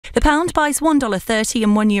The pound buys $1.30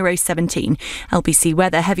 and €1.17. LBC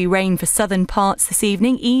weather, heavy rain for southern parts this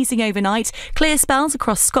evening, easing overnight. Clear spells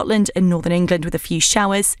across Scotland and northern England with a few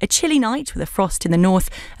showers. A chilly night with a frost in the north,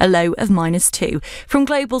 a low of -2. From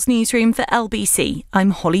Global's newsroom for LBC,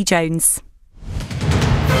 I'm Holly Jones.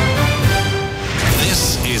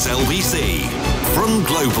 This is LBC from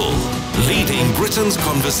Global, leading Britain's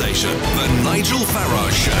conversation. The Nigel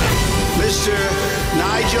Farage Show. Mr.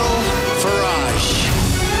 Nigel Farage.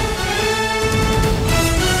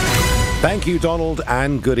 Thank you, Donald,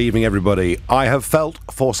 and good evening, everybody. I have felt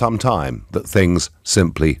for some time that things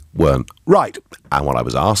simply weren't right. And when I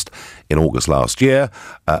was asked in August last year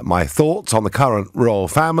my thoughts on the current royal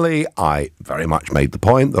family, I very much made the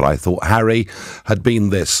point that I thought Harry had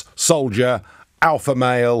been this soldier, alpha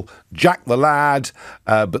male, Jack the lad,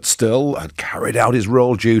 but still had carried out his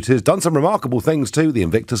royal duties, done some remarkable things too, the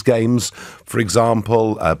Invictus Games, for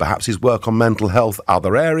example, perhaps his work on mental health,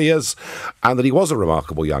 other areas, and that he was a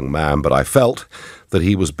remarkable young man, but I felt that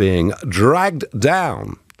he was being dragged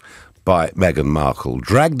down by Meghan Markle,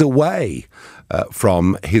 dragged away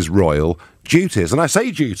from his royal duties. And I say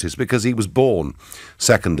duties because he was born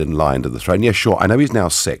second in line to the throne. Yes, sure, I know he's now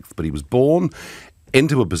sixth, but he was born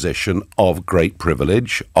into a position of great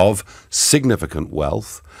privilege, of significant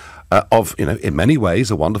wealth, of, in many ways,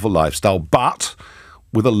 a wonderful lifestyle, but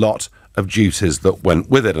with a lot of duties that went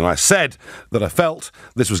with it. And I said that I felt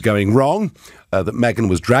this was going wrong, that Meghan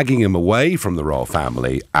was dragging him away from the royal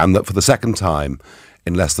family, and that for the second time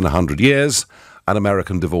in less than 100 years, an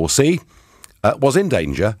American divorcee was in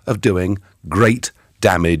danger of doing great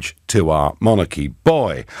damage to our monarchy.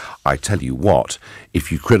 Boy, I tell you what,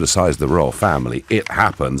 if you criticise the royal family, it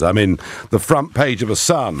happens. I mean, the front page of a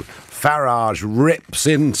Sun, Farage rips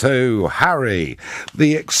into Harry.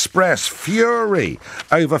 The Express fury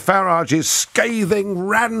over Farage's scathing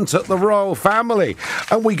rant at the royal family.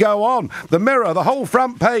 And we go on. The Mirror, the whole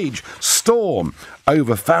front page, storm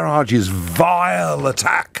over Farage's vile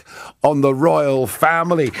attack on the royal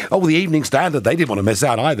family. Oh, the Evening Standard, they didn't want to miss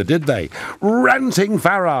out either, did they? Ranting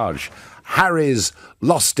Farage. Harry's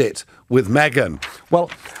lost it with Meghan. Well,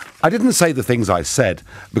 I didn't say the things I said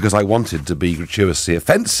because I wanted to be gratuitously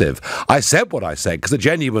offensive. I said what I said because I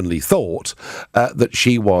genuinely thought that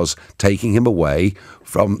she was taking him away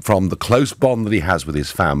from the close bond that he has with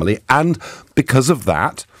his family, and because of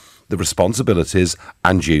that, the responsibilities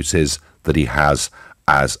and duties that he has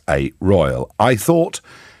as a royal. I thought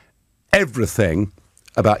everything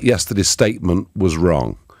about yesterday's statement was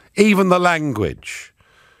wrong. Even the language.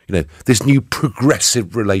 This new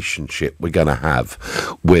progressive relationship we're going to have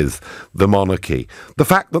with the monarchy. The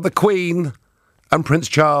fact that the Queen and Prince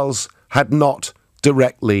Charles had not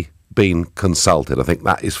directly been consulted. I think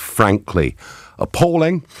that is frankly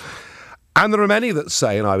appalling. And there are many that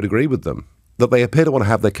say, and I would agree with them, that they appear to want to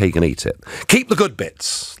have their cake and eat it. Keep the good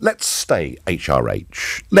bits. Let's stay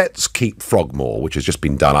HRH. Let's keep Frogmore, which has just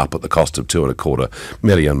been done up at the cost of £2.25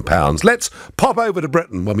 million. Let's pop over to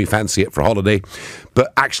Britain when we fancy it for a holiday.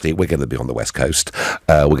 But actually, we're going to be on the West Coast.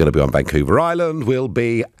 We're going to be on Vancouver Island. We'll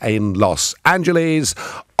be in Los Angeles.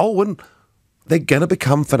 Oh, and they're going to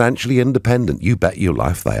become financially independent. You bet your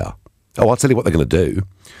life they are. Oh, I'll tell you what they're going to do.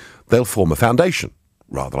 They'll form a foundation,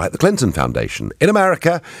 rather like the Clinton Foundation. In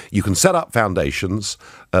America, you can set up foundations.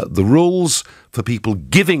 The rules for people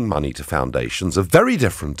giving money to foundations are very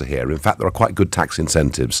different to here. In fact, there are quite good tax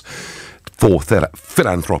incentives for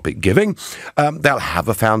philanthropic giving. They'll have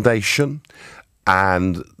a foundation,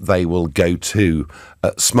 and they will go to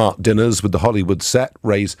smart dinners with the Hollywood set,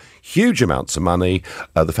 raise huge amounts of money.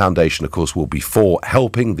 The foundation, of course, will be for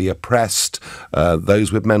helping the oppressed,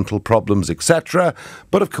 those with mental problems, etc.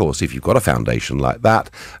 But, of course, if you've got a foundation like that,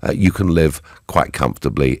 you can live quite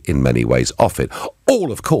comfortably in many ways off it.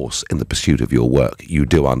 All, of course, in the pursuit of your work, you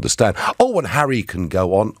do understand. Oh, and Harry can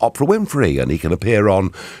go on Oprah Winfrey, and he can appear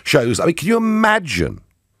on shows. I mean, can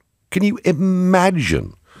you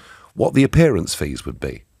imagine what the appearance fees would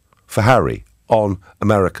be for Harry on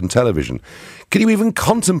American television? Can you even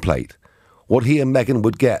contemplate what he and Meghan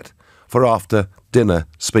would get for after dinner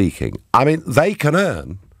speaking? I mean, they can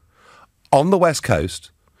earn on the West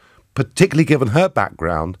Coast, particularly given her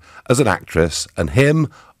background as an actress and him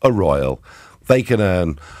a royal, they can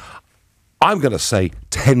earn, I'm going to say,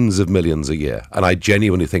 tens of millions a year. And I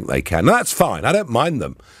genuinely think they can. Now, that's fine. I don't mind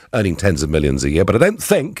them earning tens of millions a year, but I don't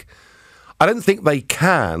think they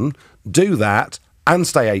can do that and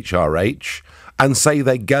stay HRH and say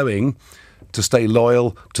they're going to stay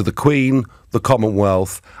loyal to the Queen, the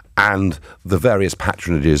Commonwealth, and the various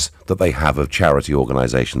patronages that they have of charity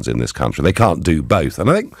organisations in this country. They can't do both. And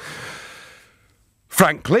I think,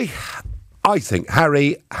 frankly, I think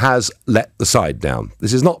Harry has let the side down.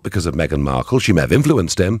 This is not because of Meghan Markle. She may have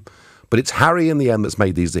influenced him, but it's Harry in the end that's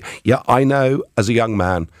made these... Yeah, I know, as a young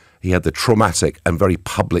man, he had the traumatic and very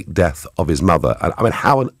public death of his mother. And I mean,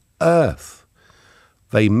 how on earth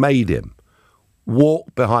they made him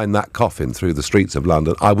walk behind that coffin through the streets of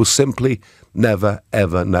London, I will simply never,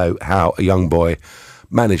 ever know how a young boy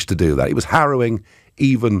managed to do that. It was harrowing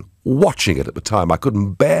even watching it at the time. I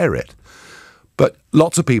couldn't bear it. But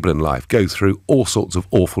lots of people in life go through all sorts of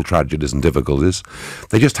awful tragedies and difficulties.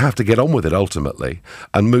 They just have to get on with it ultimately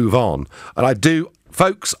and move on. And I do,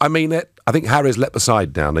 folks, I mean it. I think Harry's let the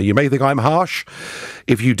side down. Now, you may think I'm harsh.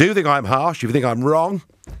 If you do think I'm harsh, if you think I'm wrong,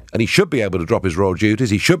 and he should be able to drop his royal duties,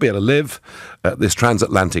 he should be able to live this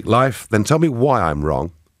transatlantic life, then tell me why I'm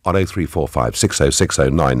wrong on 0345 6060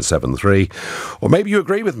 973. Or maybe you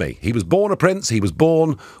agree with me. He was born a prince, he was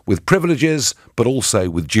born with privileges, but also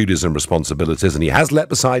with duties and responsibilities, and he has let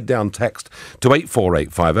the side down. Text to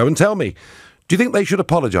 84850 and tell me, do you think they should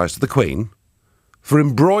apologise to the Queen for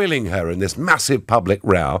embroiling her in this massive public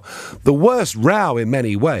row? The worst row in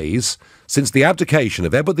many ways since the abdication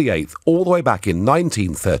of Edward VIII all the way back in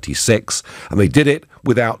 1936, and they did it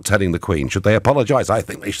without telling the Queen. Should they apologise? I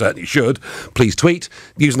think they certainly should. Please tweet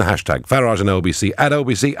using the hashtag Farage and LBC at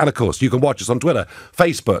LBC, and of course you can watch us on Twitter,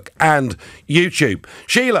 Facebook and YouTube.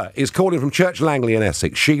 Sheila is calling from Church Langley in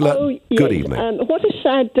Essex. Sheila, good evening. What a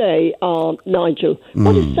sad day, Nigel.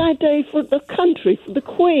 What a sad day for the country, for the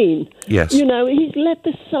Queen. Yes. You know, he's let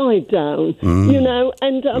the side down, you know,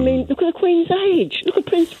 and I mean, look at the Queen's age. Look at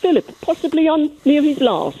Prince Philip, possibly on near his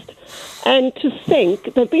last. And to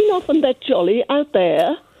think they've been off on that jolly out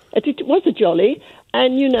there, it was a jolly,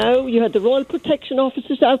 and, you know, you had the Royal Protection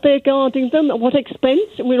Officers out there guarding them, at what expense,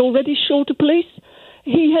 and we're already short of police.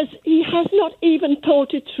 He has not even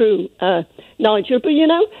thought it through, Nigel, but, you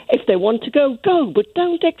know, if they want to go, go, but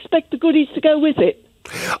don't expect the goodies to go with it.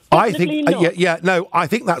 I think, I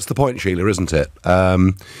think that's the point, Sheila, isn't it?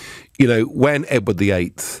 You know, when Edward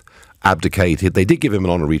VIII abdicated, they did give him an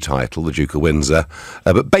honorary title, the Duke of Windsor,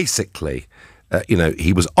 but basically, you know,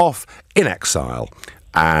 he was off in exile,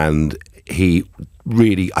 and he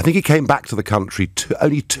really, I think he came back to the country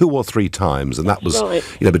only 2 or 3 times, and that was, right,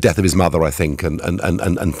 you know, the death of his mother, I think, and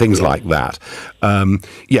things like that.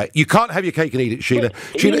 Yeah, you can't have your cake and eat it, Sheila.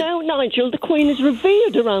 You know, Nigel, the Queen is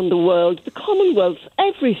revered around the world, the Commonwealth,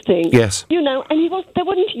 everything. Yes. You know, and there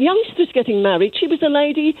weren't youngsters getting married. She was a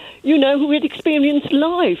lady, you know, who had experienced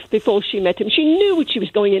life before she met him. She knew what she was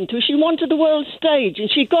going into. She wanted the world stage, and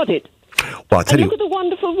she got it. Well, I tell you, look at the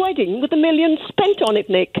wonderful wedding with the millions spent on it,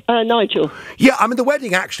 Nigel. Yeah, I mean, the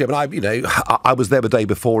wedding, actually, I mean, I was there the day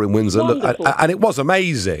before in Windsor, and it was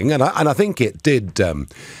amazing, and I think it did,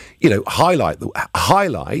 you know,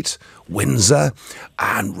 highlight Windsor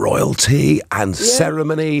and royalty and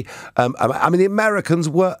ceremony. I mean, the Americans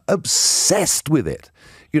were obsessed with it.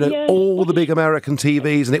 You know, all the big American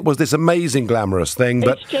TVs, and it was this amazing, glamorous thing.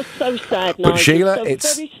 But it's just so sad, Nigel. But Sheila, so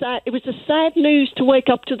it's very sad. It was a sad news to wake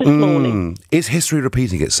up to this morning. Is history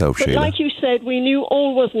repeating itself, but Sheila? Like you said, we knew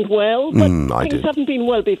all wasn't well, but things haven't been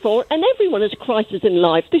well before, and everyone has crisis in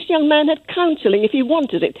life. This young man had counselling if he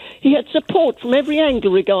wanted it. He had support from every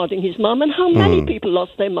angle regarding his mum, and how many people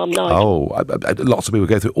lost their mum, Nigel? Oh, lots of people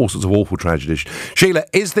go through all sorts of awful tragedies. Sheila,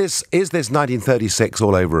 is this 1936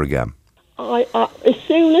 all over again? As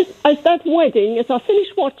soon as that wedding, as I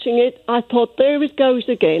finished watching it, I thought, there it goes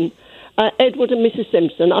again. Edward and Mrs.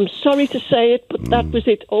 Simpson. I'm sorry to say it, but that was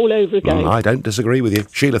it all over again. I don't disagree with you.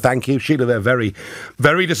 Sheila, thank you. Sheila, they're very,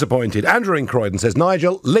 very disappointed. Andrew in Croydon says,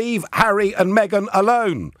 Nigel, leave Harry and Meghan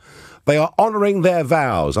alone. They are honouring their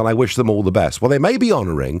vows, and I wish them all the best. Well, they may be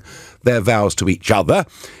honouring their vows to each other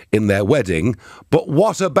in their wedding, but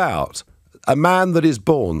what about a man that is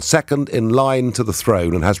born second in line to the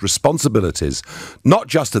throne and has responsibilities, not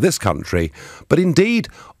just to this country, but indeed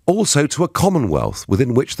also to a Commonwealth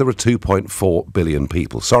within which there are 2.4 billion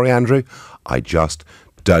people? Sorry, Andrew, I just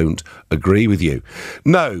don't agree with you.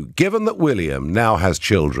 No, given that William now has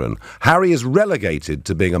children, Harry is relegated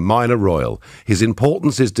to being a minor royal. His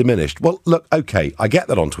importance is diminished. Well, look, OK, I get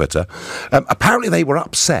that on Twitter. Apparently they were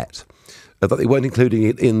upset that they weren't including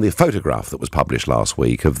it in the photograph that was published last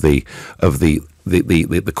week of the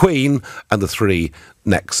Queen and the 3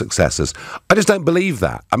 next successors. I just don't believe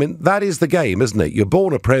that. I mean, that is the game, isn't it? You're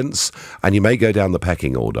born a prince and you may go down the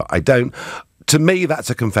pecking order. To me, that's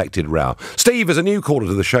a confected row. Steve is a new caller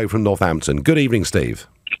to the show from Northampton. Good evening, Steve.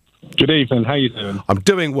 Good evening. How you doing? I'm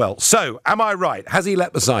doing well. So, am I right? Has he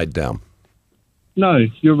let the side down? No,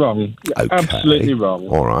 you're wrong. Okay. Absolutely wrong.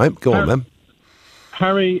 All right, go on then.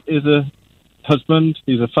 Harry is a husband,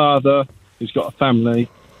 he's a father, he's got a family,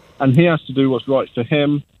 and he has to do what's right for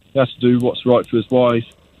him He has to do what's right for his wife,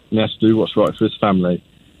 and he has to do what's right for his family.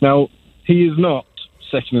 Now, he is not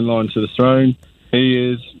second in line to the throne.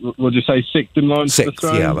 He is, would you say, sixth in line to the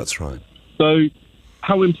throne? Yeah, that's right. So,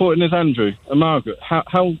 how important is Andrew and Margaret? How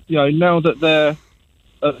now that they're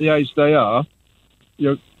at the age they are,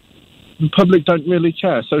 the public don't really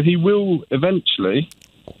care. So he will eventually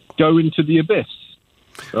go into the abyss,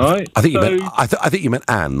 right? I think you meant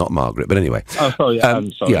Anne, not Margaret. But anyway. Oh, sorry,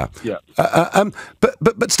 Anne. Sorry. Yeah.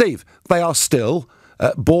 But Steve, they are still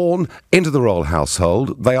born into the royal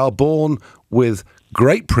household. They are born with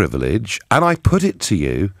great privilege, and I put it to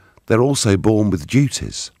you, they're also born with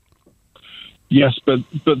duties. Yes, but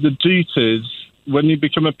the duties, when you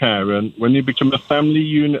become a parent, when you become a family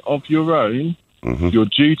unit of your own, your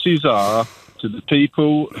duties are to the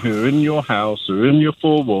people who are in your house, who are in your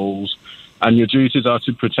four walls, and your duties are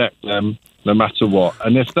to protect them no matter what.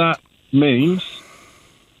 And if that means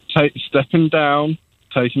stepping down,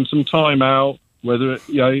 taking some time out, whether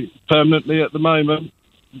it, permanently at the moment,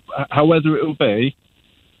 however it will be,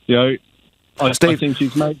 I think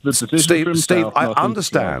he's made the decision for himself. Steve,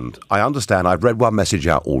 I understand. I've read one message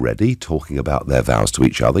out already talking about their vows to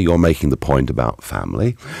each other. You're making the point about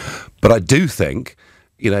family. But I do think,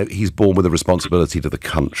 he's born with a responsibility to the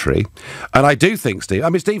country. And I do think, Steve,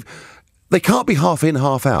 they can't be half in,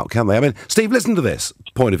 half out, can they? Steve, listen to this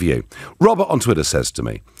point of view. Robert on Twitter says to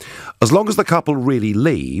me, as long as the couple really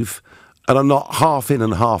leave and are not half in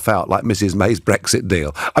and half out like Mrs May's Brexit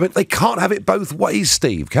deal, they can't have it both ways,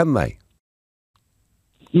 Steve, can they?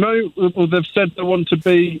 No, well, they've said they want to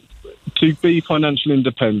be financially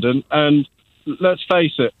independent, and let's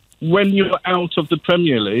face it, when you're out of the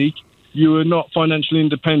Premier League, you are not financially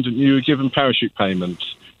independent. You are given parachute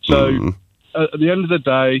payments. So at the end of the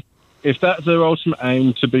day, if that's their ultimate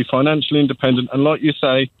aim, to be financially independent, and like you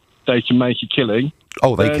say, they can make a killing.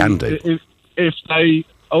 Oh, they can do. If they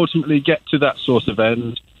ultimately get to that sort of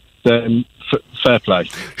end, then fair play.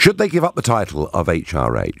 Should they give up the title of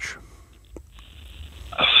HRH?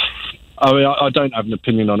 I don't have an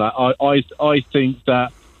opinion on that. I think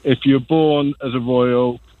that if you're born as a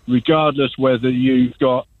royal, regardless whether you've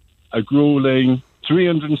got a grueling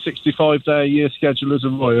 365-day-a-year schedule as a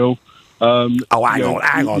royal...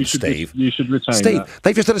 hang on, Steve. You should retain that. Steve,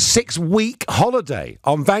 they've just had a 6-week holiday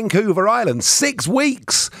on Vancouver Island. 6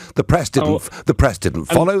 weeks. The press didn't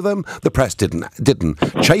follow them. The press didn't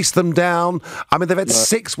chase them down. They've had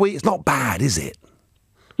 6 weeks. It's not bad, is it?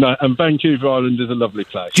 No, and Vancouver Island is a lovely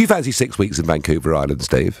place. Do you fancy 6 weeks in Vancouver Island,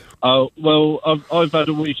 Steve? Oh, well, I've had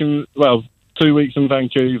 2 weeks in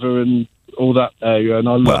Vancouver and all that area, and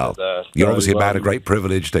I love it there. You're obviously a man of great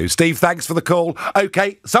privilege too. Steve, thanks for the call.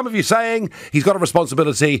 OK, some of you saying he's got a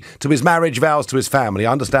responsibility to his marriage vows to his family.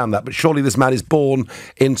 I understand that, but surely this man is born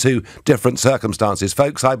into different circumstances.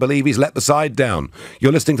 Folks, I believe he's let the side down.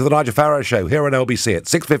 You're listening to the Nigel Farage Show here on LBC at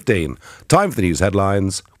 6:15. Time for the news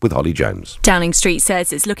headlines with Holly Jones. Downing Street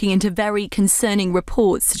says it's looking into very concerning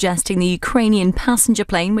reports suggesting the Ukrainian passenger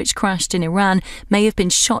plane which crashed in Iran may have been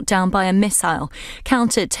shot down by a missile.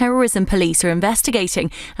 Counter-terrorism police are investigating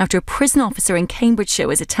after a prison officer in Cambridgeshire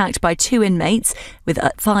was attacked by 2 inmates, with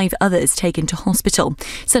 5 others taken to hospital.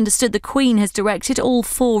 It's understood the Queen has directed all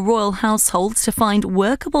 4 royal households to find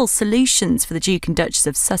workable solutions for the Duke and Duchess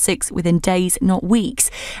of Sussex within days, not weeks.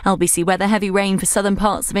 LBC weather: heavy rain for southern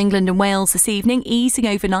parts of England and Wales this evening, easing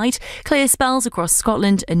overnight. Clear spells across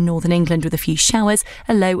Scotland and northern England with a few showers,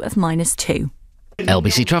 a low of -2.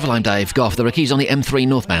 LBC Travel, I'm Dave Goff. There are queues on the M3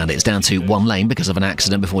 northbound. It's down to 1 lane because of an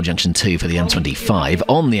accident before junction 2 for the M25.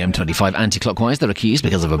 On the M25 anti-clockwise, there are queues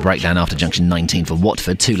because of a breakdown after junction 19 for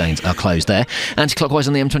Watford. 2 lanes are closed there. Anti-clockwise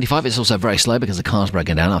on the M25, it's also very slow because the car's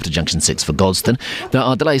broken down after junction 6 for Godstone. There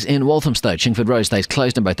are delays in Walthamstow. Chingford Road stays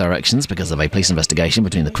closed in both directions because of a police investigation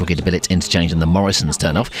between the Crooked Billet interchange and the Morrison's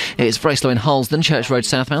turn-off. It's very slow in Halsden. Church Road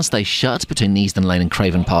southbound stays shut between the Easton Lane and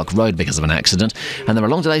Craven Park Road because of an accident. And there are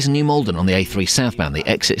long delays in New Malden on the A3 southbound. The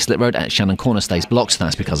exit Slip Road at Shannon Corner stays blocked.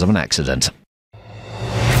 That's because of an accident.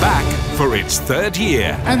 Back for its 3rd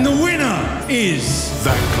year. And the winner is...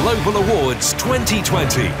 the Global Awards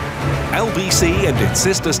 2020. LBC and its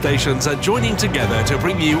sister stations are joining together to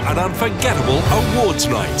bring you an unforgettable awards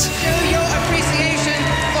night. Show your appreciation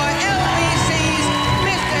for LBC's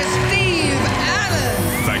Mr. Steve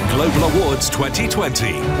Allen. The Global Awards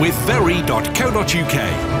 2020 with very.co.uk,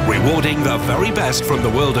 rewarding the very best from the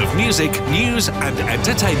world of music, news and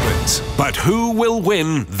entertainment. But who will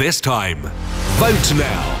win this time? Vote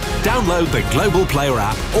now. Download the Global Player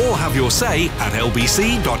app or have your say at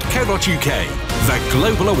lbc.co.uk. The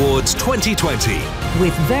Global Awards 2020.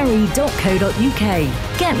 With very.co.uk.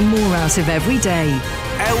 Get more out of every day.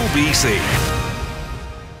 LBC.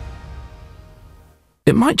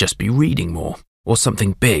 It might just be reading more, or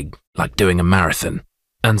something big, like doing a marathon.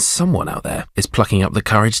 And someone out there is plucking up the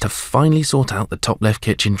courage to finally sort out the top left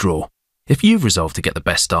kitchen drawer. If you've resolved to get the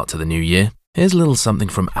best start to the new year, here's a little something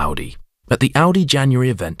from Audi. At the Audi January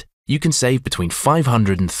event, you can save between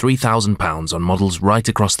 £500 and £3,000 on models right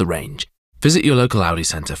across the range. Visit your local Audi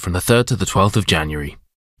centre from the 3rd to the 12th of January.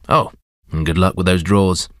 Oh, and good luck with those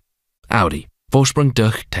drawers. Audi. Vorsprung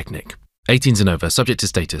durch Technik. 18s and over, subject to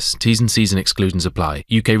status. T's and C's and exclusions apply.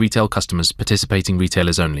 UK retail customers, participating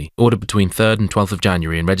retailers only. Order between 3rd and 12th of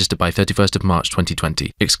January and register by 31st of March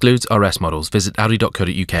 2020. Excludes RS models. Visit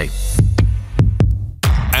audi.co.uk.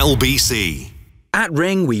 LBC. At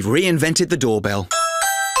Ring, we've reinvented the doorbell.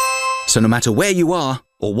 So no matter where you are,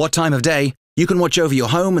 or what time of day, you can watch over your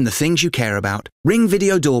home and the things you care about. Ring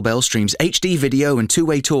Video Doorbell streams HD video and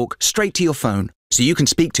two-way talk straight to your phone, so you can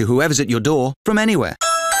speak to whoever's at your door from anywhere.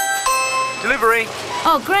 Delivery.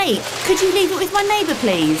 Oh, great. Could you leave it with my neighbour,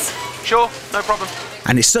 please? Sure, no problem.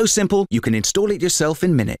 And it's so simple, you can install it yourself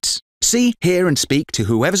in minutes. See, hear and speak to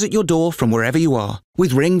whoever's at your door from wherever you are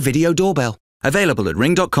with Ring Video Doorbell. Available at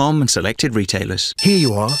ring.com and selected retailers. Here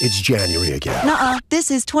you are, it's January again. Nuh-uh,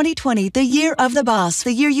 this is 2020, the year of the boss.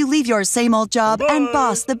 The year you leave your same old job and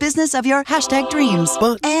boss the business of your #dreams.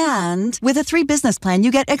 And with a 3 business plan,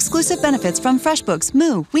 you get exclusive benefits from FreshBooks,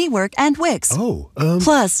 Moo, WeWork, and Wix.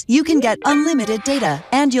 Plus, you can get unlimited data,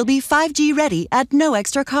 and you'll be 5G ready at no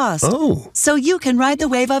extra cost. So you can ride the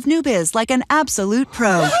wave of new biz like an absolute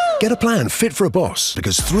pro. Get a plan fit for a boss,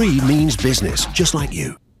 because 3 means business, just like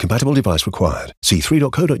you. Compatible device required. See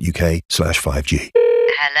 3.co.uk/5G.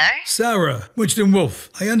 Hello? Sarah, Winston Wolf.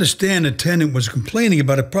 I understand a tenant was complaining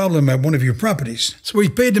about a problem at one of your properties. So we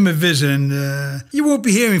paid them a visit and, you won't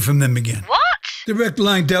be hearing from them again. What? Direct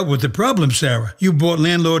Line dealt with the problem, Sarah. You bought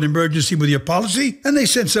landlord emergency with your policy, and they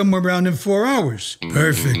sent someone around in 4 hours.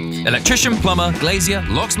 Perfect. Electrician, plumber, glazier,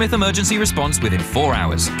 locksmith emergency response within 4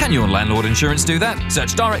 hours. Can your landlord insurance do that?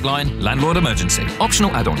 Search Direct Line, Landlord Emergency. Optional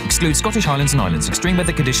add-on. Excludes Scottish Highlands and Islands. Extreme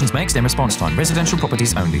weather conditions may extend response time. Residential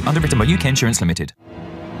properties only. Underwritten by UK Insurance Limited.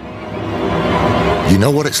 You know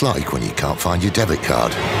what it's like when you can't find your debit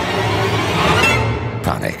card?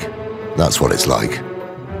 Panic. That's what it's like.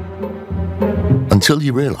 Until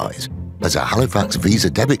you realise, as a Halifax Visa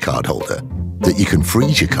debit card holder, that you can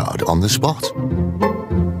freeze your card on the spot.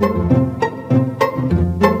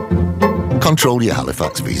 Control your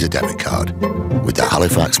Halifax Visa debit card with the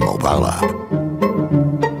Halifax mobile app.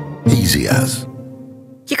 Easy as.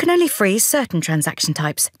 You can only freeze certain transaction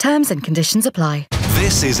types. Terms and conditions apply.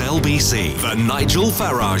 This is LBC, the Nigel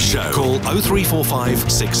Farage Show. Call 0345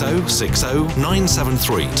 6060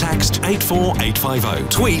 973. Text 84850.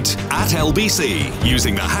 Tweet at LBC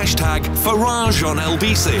using the hashtag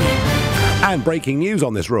 #FarageOnLBC. And breaking news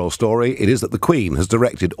on this royal story, it is that the Queen has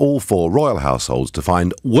directed all 4 royal households to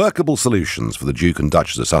find workable solutions for the Duke and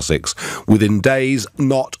Duchess of Sussex within days,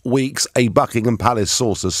 not weeks. A Buckingham Palace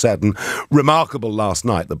source has said, and remarkable last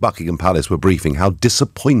night, the Buckingham Palace were briefing how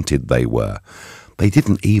disappointed they were. They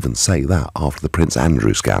didn't even say that after the Prince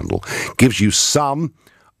Andrew scandal. Gives you some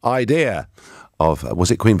idea of,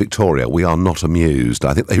 was it Queen Victoria? We are not amused.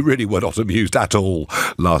 I think they really were not amused at all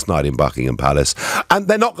last night in Buckingham Palace. And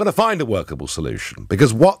they're not going to find a workable solution,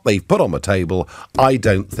 because what they've put on the table, I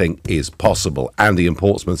don't think is possible. Andy in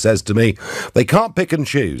Portsmouth says to me, they can't pick and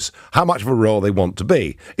choose how much of a royal they want to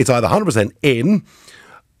be. It's either 100% in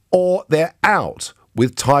or they're out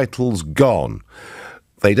with titles gone.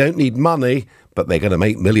 They don't need money, but they're going to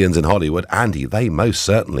make millions in Hollywood. Andy, they most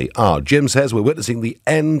certainly are. Jim says we're witnessing the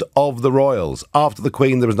end of the royals. After the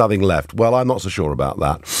Queen, there is nothing left. Well, I'm not so sure about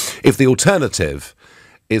that. If the alternative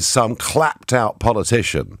is some clapped-out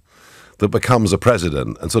politician that becomes a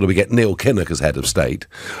president and sort of we get Neil Kinnock as head of state,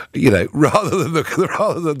 you know, rather than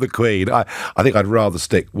the Queen, I think I'd rather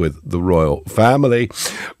stick with the royal family.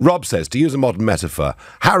 Rob says, to use a modern metaphor,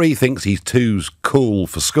 Harry thinks he's too cool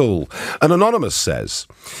for school. And Anonymous says,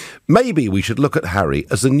 maybe we should look at Harry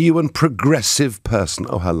as a new and progressive person.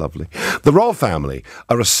 Oh, how lovely. The royal family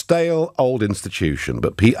are a stale old institution,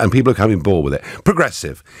 and people are coming bored with it.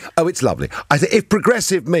 Progressive. Oh, it's lovely. I say, if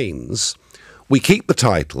progressive means we keep the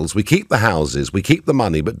titles, we keep the houses, we keep the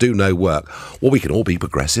money, but do no work, well, we can all be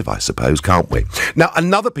progressive, I suppose, can't we? Now,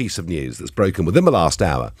 another piece of news that's broken within the last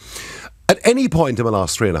hour. At any point in the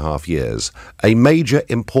last 3.5 years, a major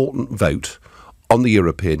important vote on the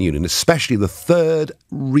European Union, especially the third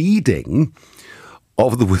reading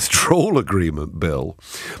of the withdrawal agreement bill,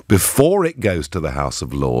 before it goes to the House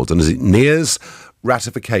of Lords and as it nears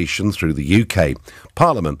ratification through the UK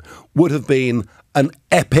Parliament, would have been an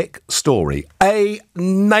epic story, a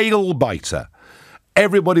nail-biter.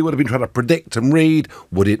 everybody would have been trying to predict and read.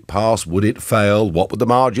 Would it pass? Would it fail? What would the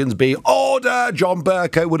margins be? Order! John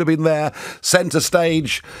Bercow would have been there, centre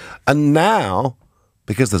stage. And now,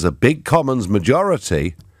 because there's a big Commons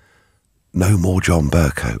majority, no more John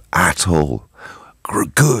Bercow at all.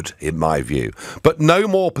 Good, in my view. But no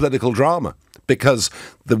more political drama, because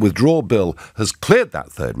the withdrawal bill has cleared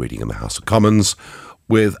that third reading in the House of Commons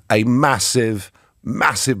with a massive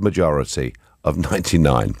majority of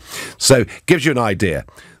 99. So gives you an idea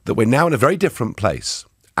that we're now in a very different place,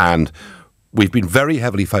 and we've been very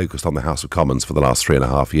heavily focused on the House of Commons for the last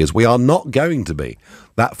 3.5 years. We are not going to be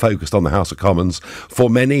that focused on the House of Commons for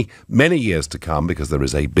many, many years to come, because there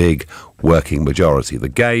is a big working majority. The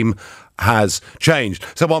game has changed.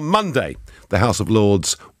 So on Monday, the House of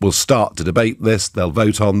Lords will start to debate this. They'll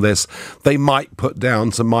vote on this. They might put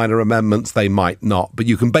down some minor amendments. They might not. But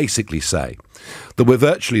you can basically say that we're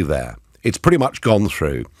virtually there. It's pretty much gone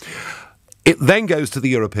through. It then goes to the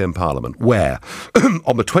European Parliament, where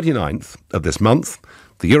on the 29th of this month,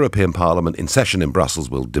 the European Parliament in session in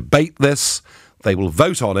Brussels will debate this. They will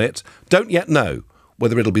vote on it. Don't yet know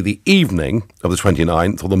whether it'll be the evening of the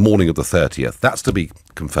 29th or the morning of the 30th. That's to be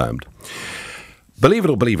confirmed. Believe it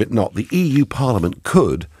or believe it not, the EU Parliament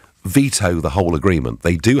could veto the whole agreement.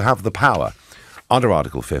 They do have the power under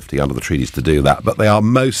Article 50, under the treaties, to do that, but they are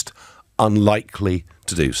most unlikely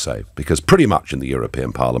to do so, because pretty much in the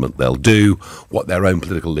European Parliament they'll do what their own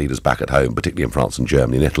political leaders back at home, particularly in France and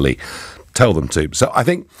Germany and Italy, tell them to. So I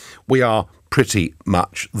think we are pretty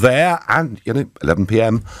much there, and 11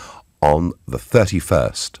 p.m. on the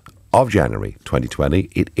 31st of January 2020,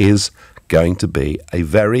 it is going to be a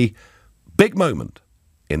very big moment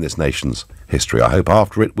in this nation's history. I hope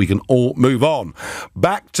after it we can all move on.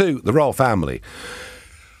 Back to the royal family.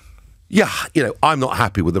 Yeah, I'm not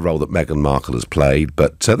happy with the role that Meghan Markle has played,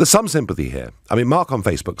 but there's some sympathy here. I mean, Mark on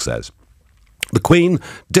Facebook says, the Queen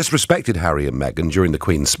disrespected Harry and Meghan during the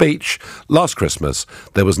Queen's speech. Last Christmas,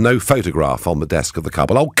 there was no photograph on the desk of the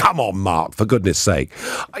couple. Oh, come on, Mark, for goodness sake.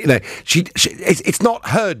 It's not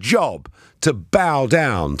her job to bow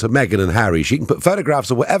down to Meghan and Harry. She can put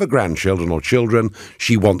photographs of whatever grandchildren or children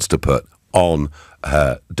she wants to put on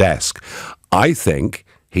her desk. I think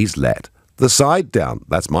he's let the side down.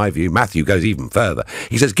 That's my view. Matthew goes even further.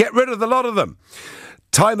 He says, get rid of the lot of them.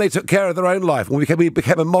 Time they took care of their own life, and we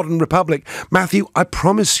became a modern republic. Matthew, I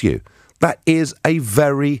promise you, that is a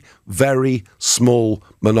very, very small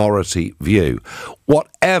minority view.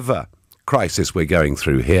 Whatever crisis we're going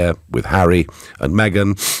through here with Harry and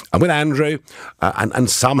Meghan and with Andrew, and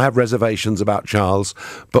some have reservations about Charles,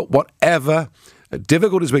 but whatever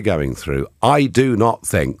difficulties we're going through, I do not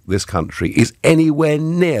think this country is anywhere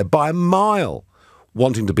near, by a mile,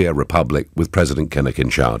 wanting to be a republic with President Kinnock in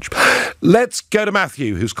charge. Let's go to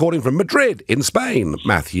Matthew, who's calling from Madrid in Spain.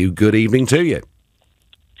 Matthew, good evening to you.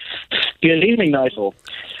 Good evening, Nigel.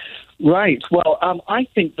 Right, well, I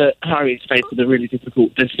think that Harry's faced with a really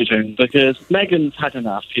difficult decision, because Meghan's had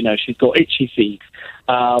enough. She's got itchy feet.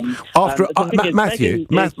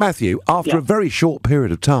 Matthew, after a very short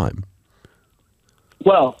period of time.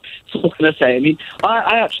 Well, so what can I say? I mean,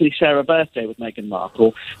 I actually share a birthday with Meghan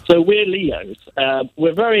Markle, so we're Leos.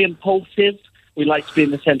 We're very impulsive. We like to be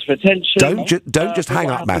in the centre of attention. Don't just hang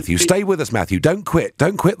up, Matthew. Stay with us, Matthew. Don't quit.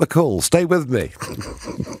 Don't quit the call. Stay with me.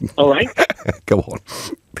 All right. Go on.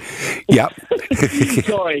 Yeah.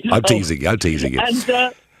 Sorry. I'm teasing you.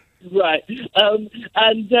 And, right.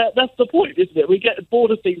 And that's the point, isn't it? We get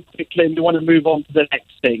bored of things quickly and we want to move on to the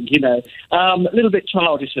next thing, A little bit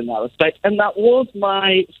childish in that respect. And that was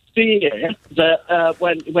my fear, that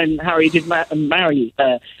when Harry did marry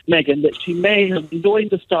Meghan, that she may have enjoyed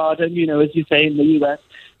the stardom, as you say in the US,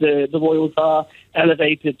 the royals are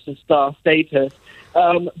elevated to star status.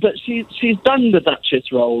 But she's done the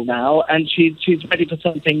Duchess role now, and she's ready for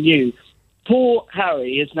something new. Poor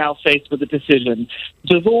Harry is now faced with a decision: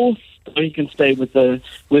 divorce, so he can stay with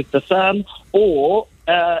the firm, or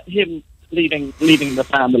him leaving the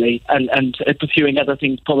family and pursuing other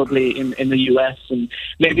things, probably in the US, and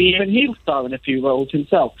maybe even he'll star in a few roles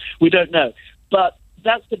himself. We don't know, but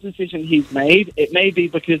that's the decision he's made. It may be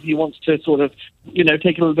because he wants to sort of,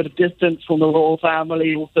 take a little bit of distance from the royal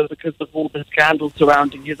family, also because of all the scandals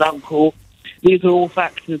surrounding his uncle. These are all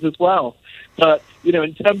factors as well. But,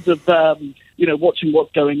 in terms of, watching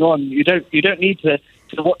what's going on, you don't need to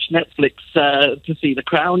watch Netflix to see The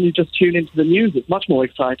Crown. You just tune into the news. It's much more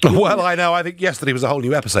exciting. Well, I know. I think yesterday was a whole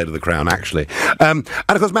new episode of The Crown, actually. And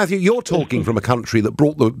of course, Matthew, you're talking from a country that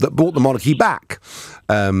brought the monarchy back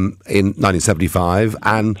in 1975,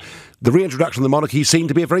 and the reintroduction of the monarchy seemed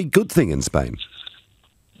to be a very good thing in Spain.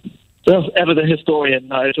 Ever the historian,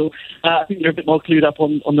 Nigel. I think you're a bit more clued up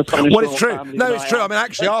on the Spanish. Well, it's true. No, it's true. I mean,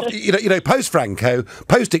 actually, after post-Franco,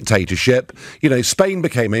 post-dictatorship, Spain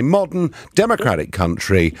became a modern democratic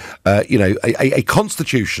country. A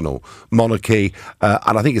constitutional monarchy,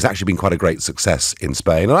 and I think it's actually been quite a great success in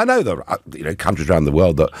Spain. And I know there are countries around the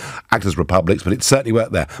world that act as republics, but it certainly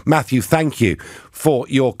worked there. Matthew, thank you for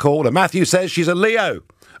your call. And Matthew says she's a Leo.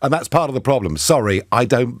 And that's part of the problem. Sorry, I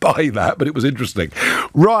don't buy that, but it was interesting.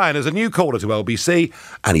 Ryan is a new caller to LBC,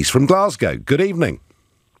 and he's from Glasgow. Good evening.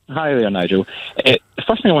 Hi there, Nigel. The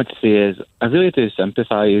first thing I want to say is I really do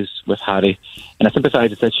sympathise with Harry, and I sympathise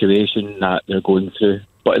with the situation that they're going through.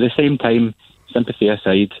 But at the same time, sympathy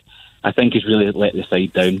aside, I think he's really let the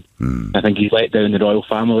side down. I think he's let down the royal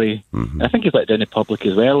family. And I think he's let down the public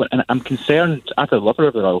as well. And I'm concerned, as a lover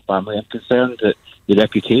of the royal family, I'm concerned that the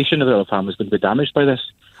reputation of the royal family is going to be damaged by this.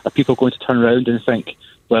 Are people going to turn around and think,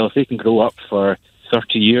 well, if they can grow up for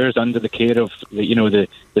 30 years under the care of the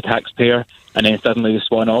taxpayer, and then suddenly they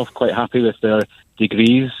swan off quite happy with their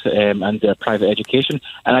degrees and their private education?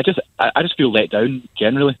 And I just feel let down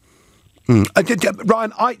generally.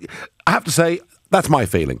 Ryan, I have to say, that's my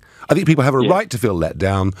feeling. I think people have a right to feel let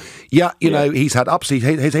down. He's had ups,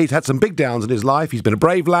 he's had some big downs in his life. He's been a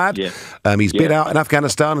brave lad. He's been out in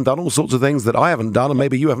Afghanistan and done all sorts of things that I haven't done, and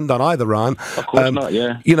maybe you haven't done either, Ryan. Of course not,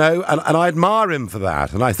 and I admire him for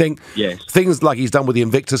that. And I think things like he's done with the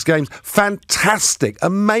Invictus Games, fantastic,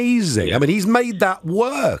 amazing. I mean, he's made that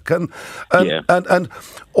work. And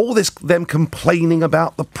all this, them complaining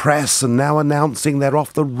about the press and now announcing they're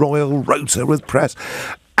off the royal rota with press.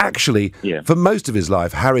 Actually, for most of his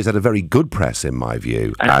life, Harry's had a very good press, in my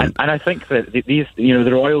view. And I think that these,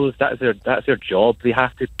 the royals, that's their job. They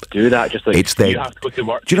have to do that. Just like you have to go to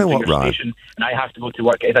work. Do you know what, Ryan? And I have to go to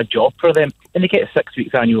work. It's a job for them, and they get 6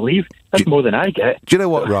 weeks annual leave. That's more than I get. Do you know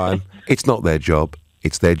what, Ryan? It's not their job.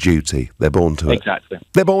 It's their duty. They're born to it. Exactly.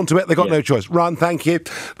 They're born to it. They've got no choice. Ryan, thank you.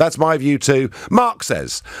 That's my view too. Mark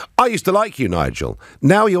says, I used to like you, Nigel.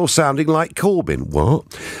 Now you're sounding like Corbyn.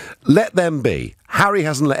 What? Let them be. Harry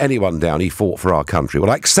hasn't let anyone down. He fought for our country.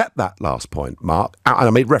 Well, I accept that last point, Mark, and I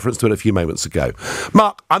made reference to it a few moments ago.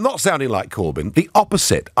 Mark, I'm not sounding like Corbyn. The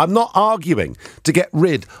opposite. I'm not arguing to get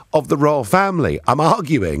rid of the royal family. I'm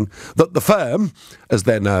arguing that the firm, as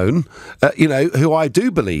they're known, who I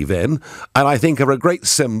do believe in, and I think are a great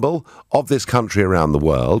symbol of this country around the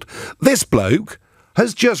world, this bloke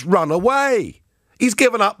has just run away. He's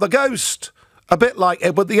given up the ghost, a bit like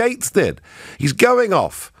Edward VIII did. He's going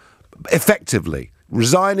off, effectively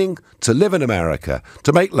resigning to live in America,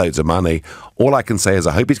 to make loads of money. All I can say is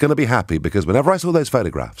I hope he's going to be happy, because whenever I saw those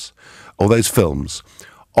photographs or those films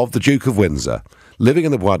of the Duke of Windsor living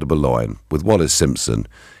in the Bois de Boulogne with Wallis Simpson,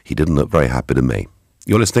 he didn't look very happy to me.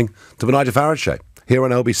 You're listening to the Nigel Farage Show here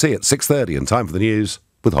on LBC at 6:30, and time for the news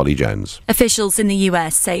with Holly Jones. Officials in the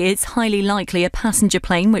US say it's highly likely a passenger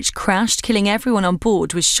plane which crashed, killing everyone on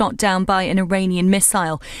board, was shot down by an Iranian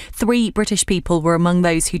missile. 3 British people were among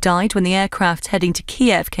those who died when the aircraft heading to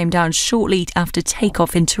Kiev came down shortly after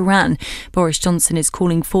takeoff in Tehran. Boris Johnson is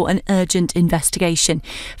calling for an urgent investigation.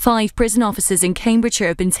 5 prison officers in Cambridgeshire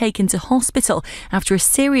have been taken to hospital after a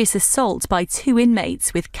serious assault by 2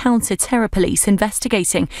 inmates, with counter-terror police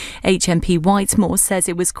investigating. HMP Whitemore says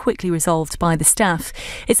it was quickly resolved by the staff.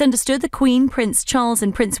 It's understood the Queen, Prince Charles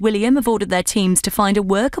and Prince William have ordered their teams to find a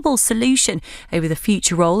workable solution over the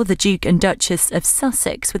future role of the Duke and Duchess of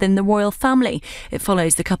Sussex within the royal family. It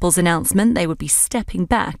follows the couple's announcement they would be stepping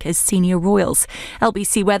back as senior royals.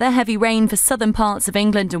 LBC weather: heavy rain for southern parts of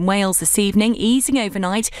England and Wales this evening, easing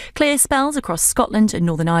overnight. Clear spells across Scotland and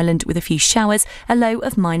Northern Ireland with a few showers, a low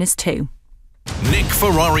of -2. Nick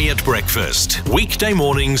Ferrari at breakfast. Weekday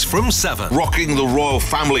mornings from 7. Rocking the royal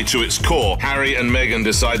family to its core. Harry and Meghan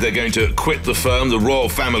decide they're going to quit the firm. The royal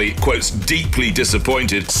family, quotes, deeply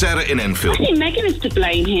disappointed. Sarah in Enfield. I think Meghan is to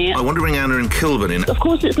blame here. I want to bring Anna in Kilburn in. Of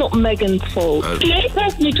course it's not Meghan's fault. The only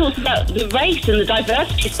person who talks about the race and the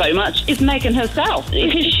diversity so much is Meghan herself.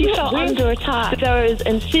 Because she's not under attack. There is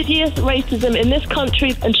insidious racism in this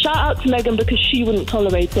country, and shout out to Meghan because she wouldn't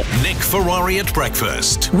tolerate it. Nick Ferrari at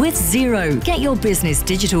breakfast. With Xero. Get your business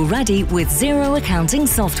digital ready with Xero accounting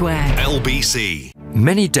software. LBC.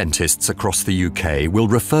 Many dentists across the UK will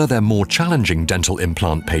refer their more challenging dental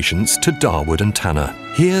implant patients to Darwood and Tanner.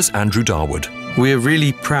 Here's Andrew Darwood. We are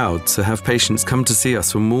really proud to have patients come to see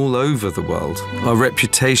us from all over the world. Our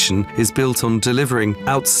reputation is built on delivering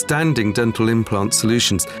outstanding dental implant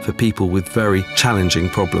solutions for people with very challenging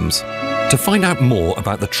problems. To find out more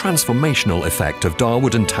about the transformational effect of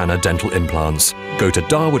Darwood and Tanner dental implants, go to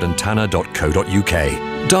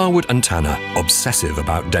darwoodandtanner.co.uk. Darwood and Tanner, obsessive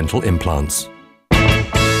about dental implants.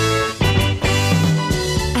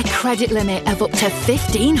 credit limit of up to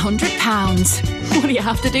 £1,500. What do you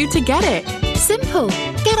have to do to get it? Simple.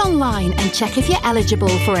 Get online and check if you're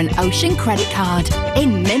eligible for an Ocean credit card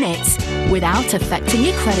in minutes without affecting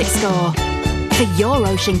your credit score. For your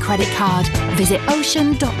Ocean credit card, visit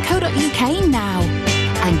ocean.co.uk now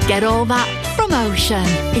and get all that from Ocean.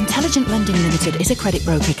 Intelligent Lending Limited is a credit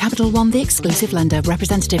broker. Capital One, the exclusive lender.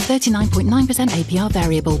 Representative 39.9% APR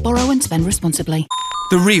variable. Borrow and spend responsibly.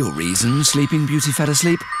 The real reason Sleeping Beauty fell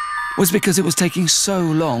asleep was because it was taking so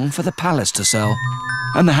long for the palace to sell.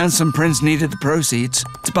 And the handsome prince needed the proceeds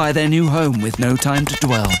to buy their new home with no time to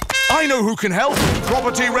dwell. I know who can help.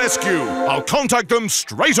 Property Rescue. I'll contact them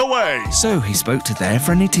straight away. So he spoke to their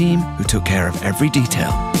friendly team who took care of every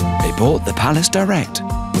detail. They bought the palace direct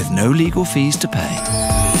with no legal fees to pay.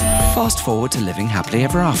 Fast forward to living happily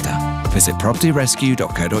ever after. Visit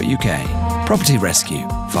propertyrescue.co.uk. Property Rescue.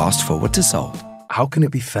 Fast forward to sold. How can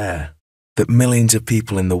it be fair that millions of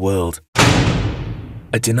people in the world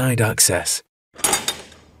are denied access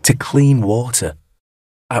to clean water?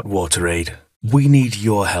 At WaterAid, we need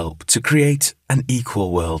your help to create an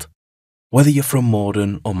equal world. Whether you're from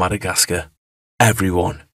Morden or Madagascar,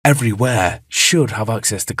 everyone, everywhere should have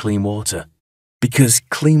access to clean water. Because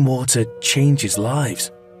clean water changes lives.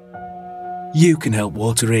 You can help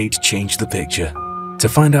WaterAid change the picture. To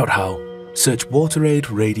find out how, search WaterAid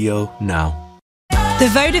Radio now. The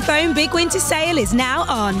Vodafone Big Winter Sale is now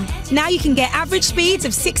on. Now you can get average speeds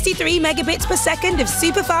of 63 megabits per second of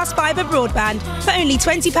superfast fibre broadband for only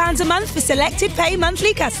 £20 a month for selected pay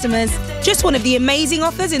monthly customers. Just one of the amazing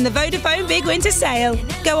offers in the Vodafone Big Winter Sale.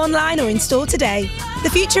 Go online or in store today. The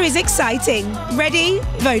future is exciting. Ready?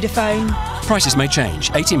 Vodafone. Prices may change.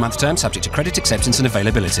 18-month term subject to credit acceptance and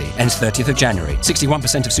availability. Ends 30th of January.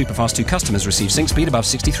 61% of Superfast 2 customers receive sync speed above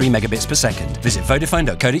 63 megabits per second. Visit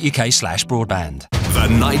vodafone.co.uk/broadband. The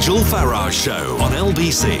Nigel Farage Show on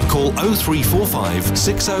LBC. Call 0345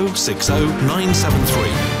 6060 973.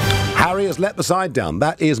 Harry has let the side down.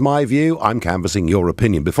 That is my view. I'm canvassing your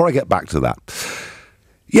opinion. Before I get back to that,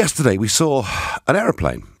 yesterday we saw an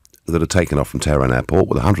aeroplane that had taken off from Tehran Airport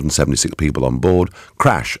with 176 people on board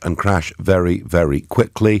crash very, very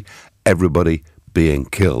quickly, everybody being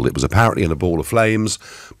killed. It was apparently in a ball of flames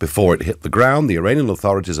before it hit the ground. The Iranian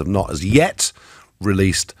authorities have not as yet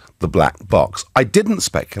released the black box. I didn't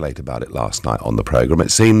speculate about it last night on the programme.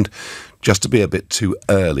 It seemed just to be a bit too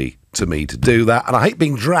early to me to do that, and I hate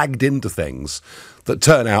being dragged into things that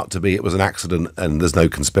turn out to be it was an accident and there's no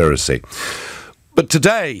conspiracy. But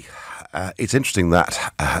today, it's interesting that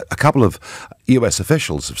a couple of US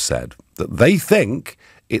officials have said that they think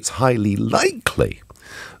it's highly likely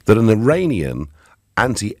that an Iranian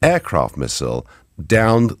anti-aircraft missile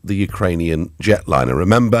downed the Ukrainian jetliner.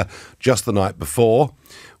 Remember, just the night before,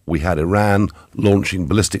 we had Iran launching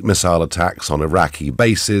ballistic missile attacks on Iraqi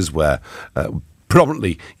bases where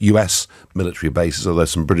predominantly US military bases, although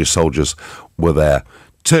some British soldiers were there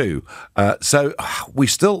too. So we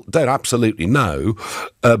still don't absolutely know,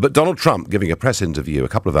 but Donald Trump, giving a press interview a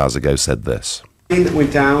couple of hours ago, said this. The plane that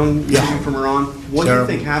went down from Iran, what do you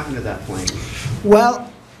think happened to that plane?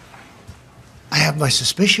 Well, I have my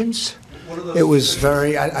suspicions. It was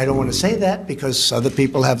very, I don't want to say that because other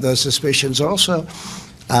people have those suspicions also.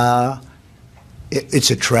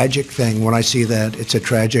 It's a tragic thing when I see that. It's a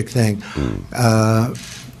tragic thing.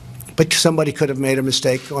 But somebody could have made a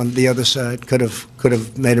mistake on the other side. Could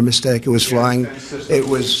have made a mistake. It was flying. It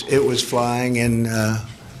was flying in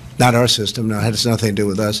not our system. No, it has nothing to do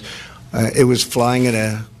with us. It was flying in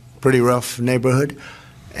a pretty rough neighborhood,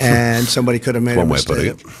 and somebody could have made a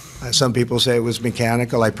mistake. Some people say it was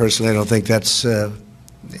mechanical. I personally don't think that's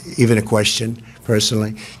even a question.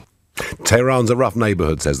 Personally. Tehran's a rough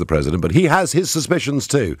neighbourhood, says the president, but he has his suspicions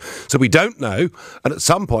too. So we don't know, and at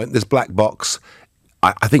some point this black box,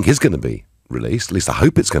 I think, is going to be released. At least I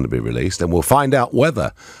hope it's going to be released, and we'll find out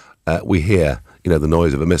whether we hear, the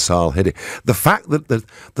noise of a missile hitting. The fact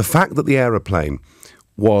that the aeroplane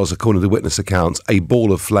was, according to witness accounts, a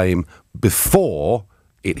ball of flame before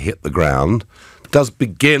it hit the ground does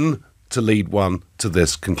begin to lead one to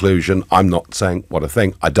this conclusion. I'm not saying what I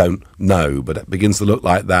think. I don't know, but it begins to look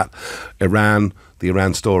like that. The Iran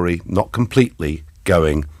story, not completely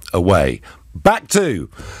going away. Back to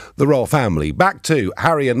the royal family, back to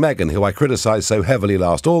Harry and Meghan, who I criticised so heavily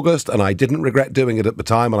last August, and I didn't regret doing it at the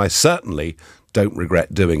time, and I certainly don't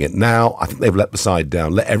regret doing it now. I think they've let the side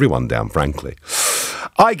down, let everyone down, frankly.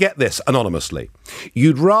 I get this anonymously.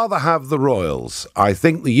 You'd rather have the royals. I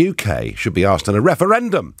think the UK should be asked in a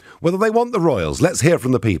referendum whether they want the royals. Let's hear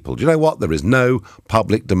from the people. Do you know what? There is no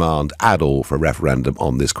public demand at all for a referendum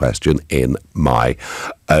on this question, in my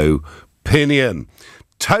opinion.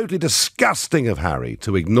 totally disgusting of Harry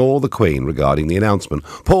to ignore the Queen regarding the announcement.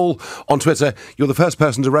 Paul, on Twitter, you're the first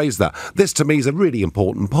person to raise that. This, to me, is a really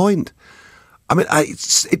important point. I mean,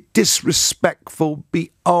 it's disrespectful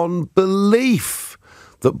beyond belief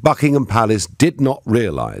that Buckingham Palace did not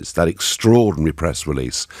realise that extraordinary press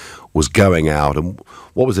release was going out. And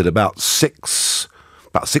what was it, about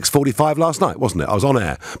 6:45 last night, wasn't it? I was on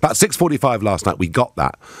air. About 6:45 last night, we got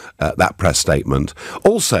that press statement.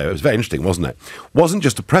 Also, it was very interesting, wasn't it? Wasn't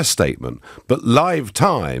just a press statement, but live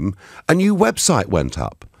time, a new website went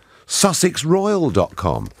up.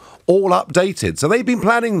 SussexRoyal.com, all updated. So they've been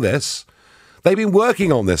planning this. They've been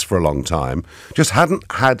working on this for a long time, just hadn't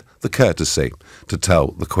had the courtesy to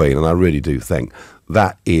tell the Queen, and I really do think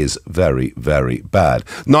that is very, very bad.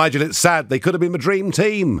 Nigel, it's sad. They could have been a dream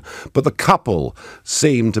team, but the couple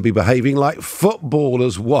seem to be behaving like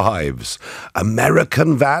footballers' wives.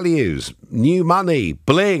 American values, new money,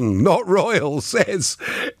 bling, not royal, says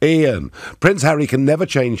Ian. Prince Harry can never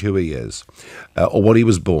change who he is or what he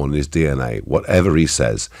was born in his DNA, whatever he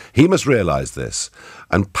says. He must realise this.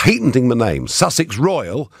 And patenting the name Sussex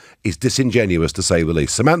Royal is disingenuous, to say the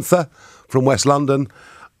least. Samantha from West London,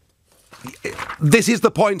 this is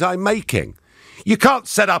the point I'm making. You can't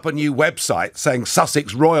set up a new website saying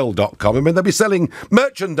SussexRoyal.com. I mean, they'll be selling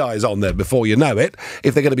merchandise on there before you know it,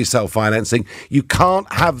 if they're going to be self-financing. You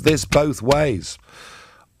can't have this both ways.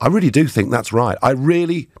 I really do think that's right. I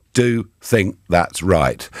really do think that's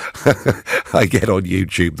right. I get on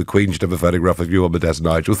YouTube, the Queen should have a photograph of you on the desk,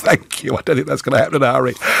 Nigel. Thank you. I don't think that's going to happen in a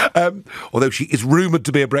hurry. Although she is rumoured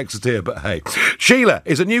to be a Brexiteer, but hey. Sheila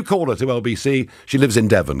is a new caller to LBC. She lives in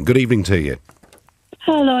Devon. Good evening to you.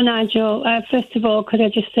 Hello, Nigel. First of all, could I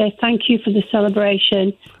just say thank you for the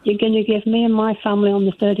celebration you're going to give me and my family on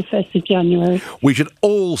the 31st of January. We should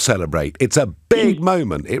all celebrate. It's a big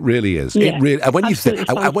moment. It really is. Yeah, it really. And when you think,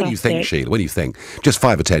 Sheila, when you think, just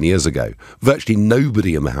 5 or 10 years ago, virtually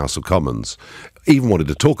nobody in the House of Commons even wanted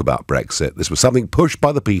to talk about Brexit. This was something pushed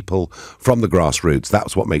by the people from the grassroots.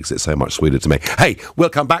 That's what makes it so much sweeter to me. Hey, we'll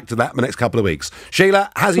come back to that in the next couple of weeks. Sheila,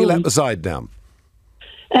 has he let the side down?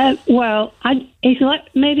 He's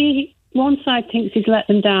maybe one side thinks he's let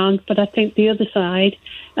them down, but I think the other side,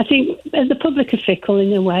 the public are fickle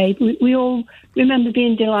in a way. We all remember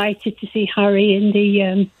being delighted to see Harry in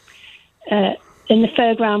the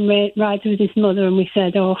fairground ride with his mother, and we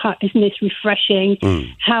said, "Oh, isn't this refreshing?"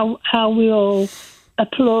 How we all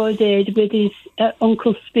applauded with his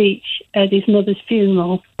uncle's speech at his mother's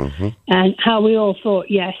funeral, and how we all thought,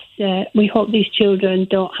 "Yes, we hope these children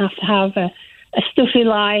don't have to have a stuffy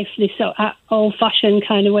life, this old-fashioned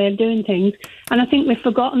kind of way of doing things." And I think we've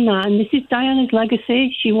forgotten that. And this is Diana's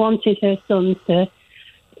legacy. She wanted her sons to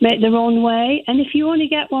make their own way. And if you only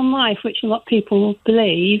get one life, which a lot of people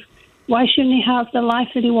believe, why shouldn't he have the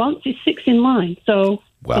life that he wants? It's 6 in line. So,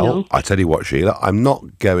 well, I tell you what, Sheila, I'm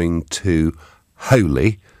not going to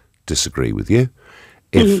wholly disagree with you.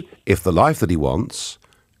 If the life that he wants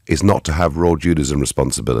is not to have raw duties and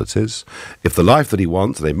responsibilities, if the life that he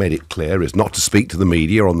wants, and they've made it clear, is not to speak to the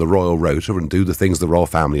media on the royal rota and do the things the royal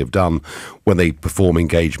family have done when they perform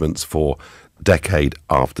engagements for decade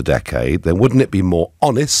after decade, then wouldn't it be more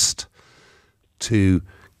honest to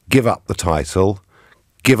give up the title,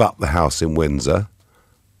 give up the house in Windsor,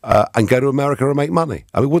 and go to America and make money?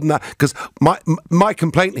 I mean, wouldn't that... Because my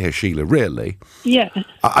complaint here, Sheila, really... Yeah.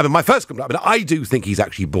 I mean, my first complaint... I mean, I do think he's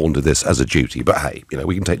actually born to this as a duty, but hey,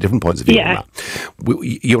 we can take different points of view on that.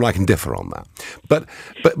 You and I can differ on that. But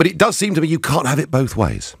it does seem to me you can't have it both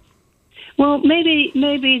ways. Well, maybe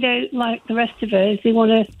they, like the rest of us, they want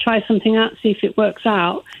to try something out, see if it works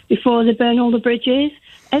out before they burn all the bridges.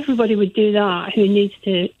 Everybody would do that who needs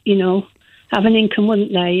to, have an income,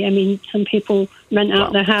 wouldn't they? I mean, some people rent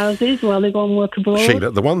out their houses while they go and work abroad.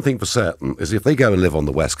 Sheila, the one thing for certain is if they go and live on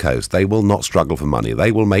the West Coast, they will not struggle for money.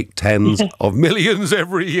 They will make tens of millions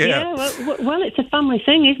every year. Yeah, well, it's a family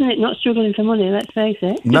thing, isn't it? Not struggling for money, let's face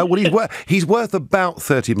it. No, well, he's worth about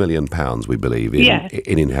 £30 million, we believe,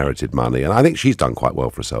 in inherited money. And I think she's done quite well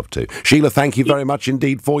for herself too. Sheila, thank you very much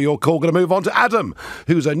indeed for your call. Going to move on to Adam,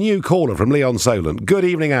 who's a new caller from Leon Solent. Good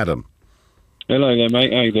evening, Adam. Hello there,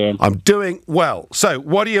 mate. How you doing? I'm doing well. So,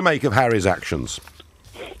 what do you make of Harry's actions?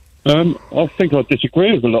 I think I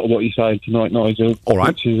disagree with a lot of what you're saying tonight, Nigel. All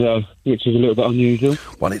right. Which is a little bit unusual.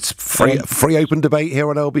 Well, it's free open debate here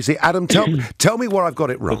on LBC. Adam, tell me where I've got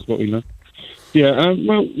it wrong. That's what we know. Yeah,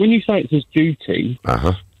 well, when you say it's his duty,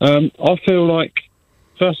 I feel like,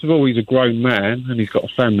 first of all, he's a grown man and he's got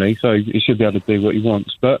a family, so he should be able to do what he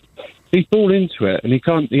wants. But he's bought into it and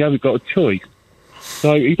he hasn't got a choice.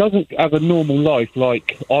 So he doesn't have a normal life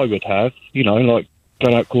like I would have, like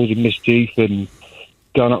going out causing mischief and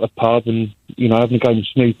going up the pub and, having a game of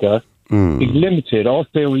snooker. He's limited. I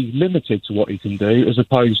feel he's limited to what he can do, as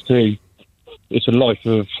opposed to it's a life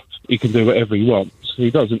of he can do whatever he wants.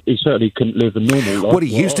 He certainly couldn't live a normal life. Well,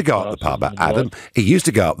 he used to go up the pub, Adam. He used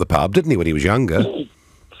to go up the pub, didn't he, when he was younger?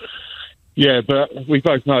 Yeah, but we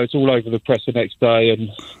both know it's all over the press the next day, and,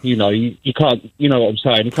 you can't, you know what I'm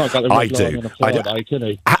saying, you can't get the red line on a Friday, can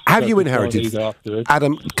he? Have you inherited...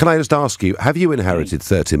 Adam, can I just ask you, have you inherited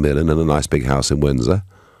 30 million and a nice big house in Windsor?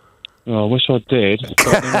 Oh, I wish I did.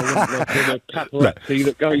 But then I wouldn't like the paparazzi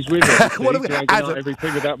that goes with it.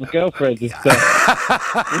 Everything about my girlfriend and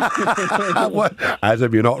stuff. Well,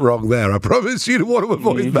 Adam, you're not wrong there. I promise you want to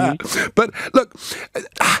avoid that. But look,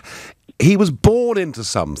 he was born into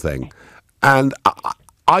something, and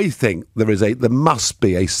I think there must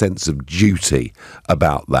be a sense of duty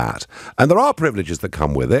about that. And there are privileges that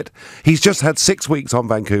come with it. He's just had 6 weeks on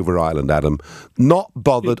Vancouver Island, Adam, not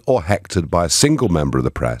bothered or hectored by a single member of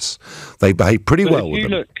the press. They behave pretty well with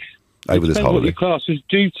him over this holiday. What you class as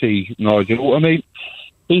duty, Nigel. I mean,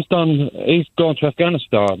 he's gone to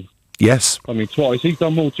Afghanistan. Yes. I mean, twice. He's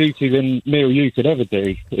done more duty than me or you could ever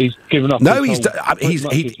do. He's given up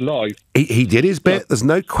his life. He did his bit. There's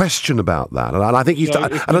no question about that. And I think he's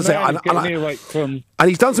done... And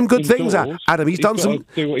he's done some good things, Adam. He's done some...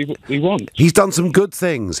 do what he wants. He's done some good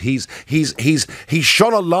things. He's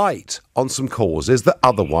shone a light on some causes that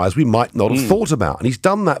otherwise we might not have thought about. And he's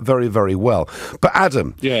done that very, very well. But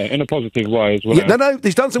Adam... Yeah, in a positive way as well. Yeah, no,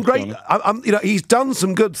 he's done some great... he's done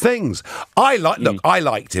some good things. I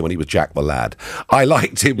liked him when he was Jack the Lad. I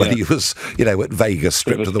liked him when he was, at Vegas,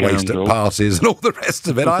 stripped to the waist at parties and all the rest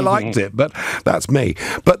of it. I liked it, but that's me.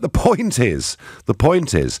 But the point is,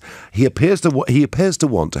 he appears to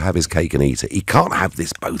want to have his cake and eat it. He can't have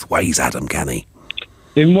this both ways, Adam, can he?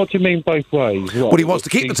 In what do you mean both ways? Well, he wants to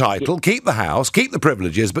keep the title, keep the house, keep the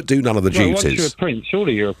privileges, but do none of the duties. Once you're a prince,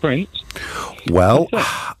 surely you're a prince. Well,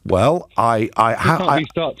 you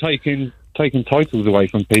start taking titles away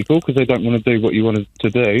from people because they don't want to do what you wanted to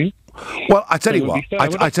do. Well, I tell you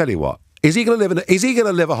what. Is he going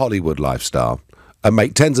to live a Hollywood lifestyle and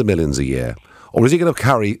make tens of millions a year, or is he going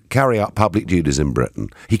to carry out public duties in Britain?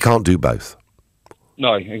 He can't do both.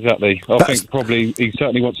 No, exactly. I think probably he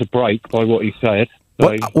certainly wants a break by what he said.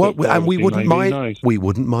 And we wouldn't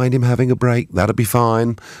mind him having a break. That'd be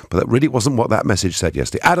fine. But that really wasn't what that message said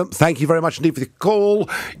yesterday. Adam, thank you very much indeed for the call.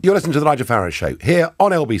 You're listening to the Nigel Farage Show here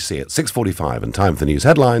on LBC at 6:45, and time for the news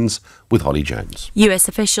headlines with Holly Jones. US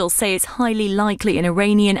officials say it's highly likely an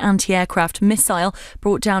Iranian anti-aircraft missile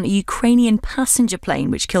brought down a Ukrainian passenger plane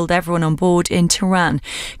which killed everyone on board in Tehran.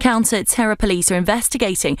 Counter-terror police are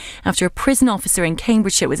investigating after a prison officer in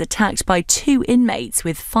Cambridgeshire was attacked by 2 inmates,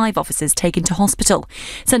 with 5 officers taken to hospital.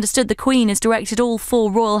 It's understood the Queen has directed all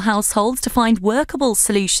 4 royal households to find workable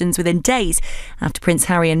solutions within days after Prince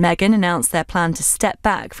Harry and Meghan announced their plan to step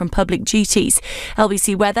back from public duties.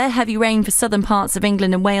 LBC weather: heavy rain for southern parts of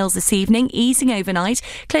England and Wales this evening, easing overnight.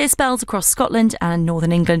 Clear spells across Scotland and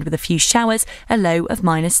northern England with a few showers, a low of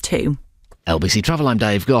 -2. LBC Travel, I'm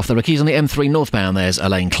Dave Goff. There are queues on the M3 northbound. There's a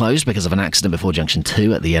lane closed because of an accident before Junction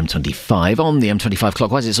 2 at the M25. On the M25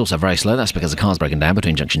 clockwise, it's also very slow. That's because the car's broken down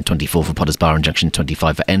between Junction 24 for Potters Bar and Junction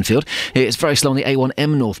 25 for Enfield. It's very slow on the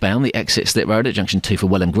A1M northbound. The exit Slip Road at Junction 2 for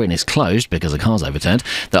Welham Green is closed because the car's overturned.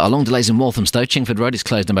 There are long delays in Walthamstow. Chingford Road is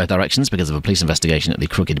closed in both directions because of a police investigation at the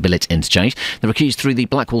Crooked Billet interchange. There are queues through the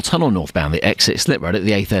Blackwall Tunnel northbound. The exit Slip Road at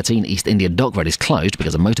the A13 East India Dock Road is closed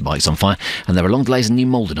because of motorbikes on fire. And there are long delays in New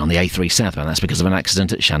Malden on the A3 southbound. That's because of an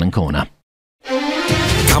accident at Shannon Corner.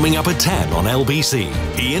 Coming up at 10 on LBC,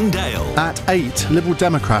 Ian Dale. At 8, Liberal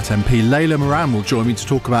Democrat MP Layla Moran will join me to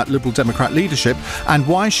talk about Liberal Democrat leadership and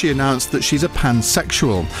why she announced that she's a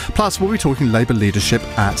pansexual. Plus, we'll be talking Labour leadership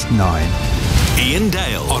at 9. Ian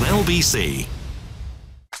Dale on LBC.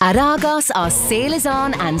 At Argos, our sale is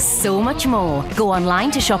on and so much more. Go online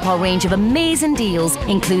to shop our range of amazing deals,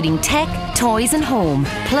 including tech, toys and home.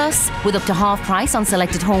 Plus, with up to half price on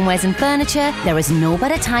selected homewares and furniture, there is no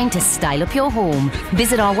better time to style up your home.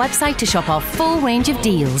 Visit our website to shop our full range of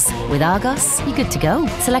deals. With Argos, you're good to go.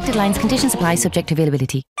 Selected lines, conditions apply, subject to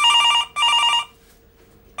availability.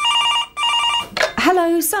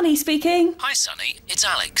 Hello, Sunny speaking. Hi, Sunny. It's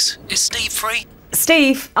Alex. Is Steve free?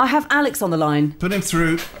 Steve, I have Alex on the line. Put him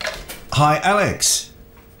through. Hi, Alex.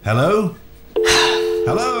 Hello?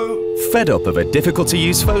 Hello? Fed up of a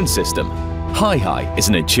difficult-to-use phone system? Hi is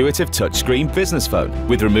an intuitive touchscreen business phone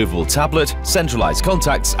with removable tablet, centralised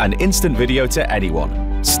contacts and instant video to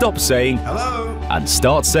anyone. Stop saying hello and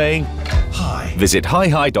start saying hi. Visit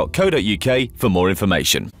hi.co.uk for more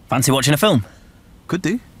information. Fancy watching a film? Could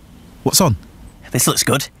do. What's on? This looks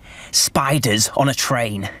good. Spiders on a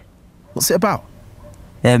train. What's it about?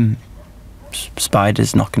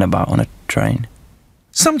 Spiders knocking about on a train.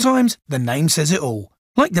 Sometimes the name says it all.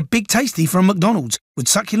 Like the Big Tasty from McDonald's, with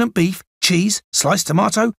succulent beef, cheese, sliced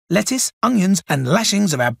tomato, lettuce, onions and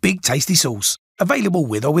lashings of our Big Tasty sauce. Available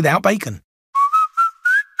with or without bacon.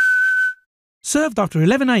 Served after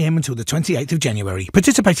 11 a.m. until the 28th of January.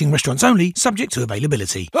 Participating restaurants only, subject to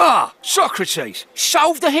availability. Ah, Socrates,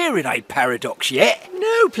 solved the hearing aid paradox yet?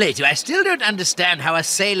 No, Plato, I still don't understand how a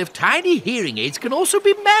sale of tiny hearing aids can also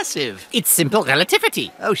be massive. It's simple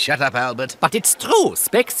relativity. Oh, shut up, Albert. But it's true.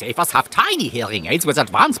 Specsavers have tiny hearing aids with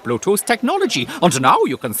advanced Bluetooth technology. And now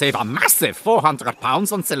you can save a massive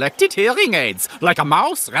 £400 on selected hearing aids. Like a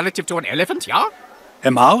mouse relative to an elephant, yeah?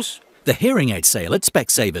 A mouse? The hearing aid sale at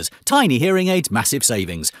Specsavers. Tiny hearing aids, massive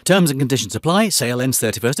savings. Terms and conditions apply. Sale ends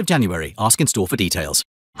 31st of January. Ask in store for details.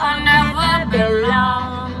 I never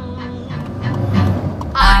belong.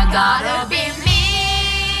 I gotta be me.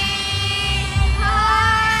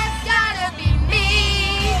 I gotta be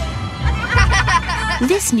me.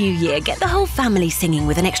 This new year, get the whole family singing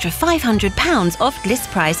with an extra £500 off list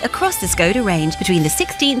price across the Skoda range between the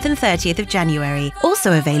 16th and 30th of January.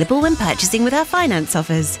 Also available when purchasing with our finance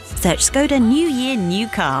offers. Search Skoda New Year New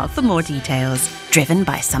Car for more details. Driven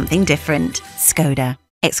by something different. Skoda.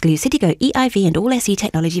 Exclude Citigo EIV and all SE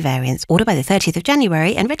technology variants. Order by the 30th of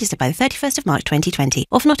January and register by the 31st of March 2020.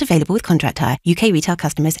 Offer not available with contract hire. UK retail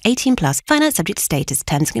customers 18 plus. Finance subject to status.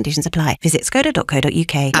 Terms and conditions apply. Visit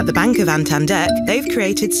skoda.co.uk. At the Bank of Santander, they've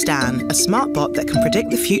created Stan, a smart bot that can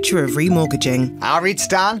predict the future of remortgaging. I read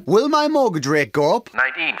Stan. Will my mortgage rate go up?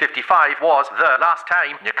 1955 was the last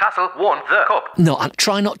time Newcastle won the cup. No,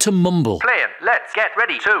 try not to mumble. Playing. Let's get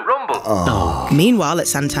ready to rumble. Meanwhile, at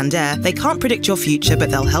Santander, they can't predict your future,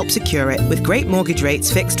 but they'll help secure it with great mortgage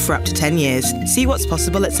rates fixed for up to 10 years. See what's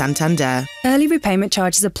possible at Santander. Early repayment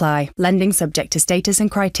charges apply. Lending subject to status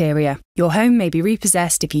and criteria. Your home may be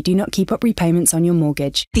repossessed if you do not keep up repayments on your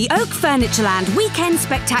mortgage. The Oak Furnitureland Weekend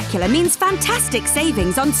Spectacular means fantastic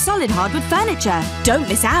savings on solid hardwood furniture. Don't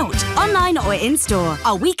miss out. Online or in-store.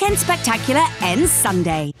 Our Weekend Spectacular ends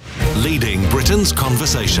Sunday. Leading Britain's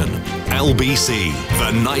conversation. LBC,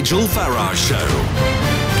 The Nigel Farage Show.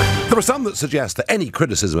 There are some that suggest that any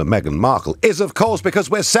criticism of Meghan Markle is, of course, because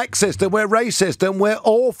we're sexist and we're racist and we're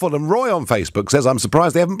awful. And Roy on Facebook says, I'm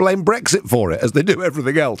surprised they haven't blamed Brexit for it, as they do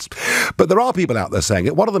everything else. But there are people out there saying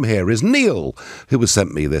it. One of them here is Neil, who has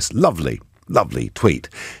sent me this lovely, lovely tweet.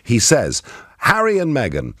 He says, Harry and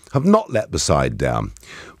Meghan have not let the side down.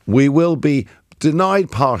 We will be denied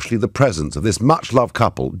partially the presence of this much-loved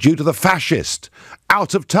couple due to the fascist,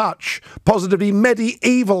 out of touch, positively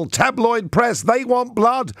medieval tabloid press. They want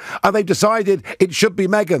blood, and they've decided it should be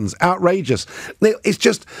Meghan's. Outrageous. It's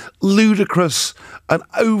just ludicrous and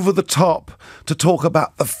over the top to talk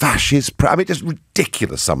about the fascist press. I mean, just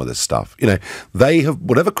ridiculous, some of this stuff. You know, they have,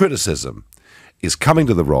 whatever criticism is coming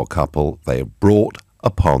to the royal couple, they have brought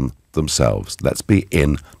upon themselves. Let's be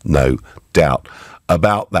in no doubt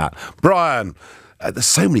about that. Brian, there's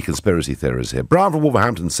so many conspiracy theories here. Brian from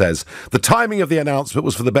Wolverhampton says the timing of the announcement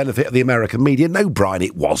was for the benefit of the American media. No, Brian,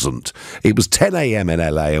 it wasn't. It was 10 a.m. in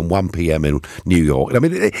LA and 1 p.m. in New York. I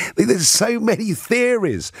mean, there's so many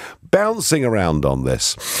theories bouncing around on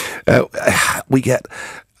this.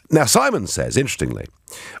 Now, Simon says, interestingly,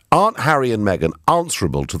 aren't Harry and Meghan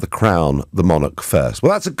answerable to the crown, the monarch first?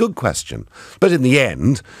 Well, that's a good question. But in the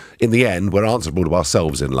end, we're answerable to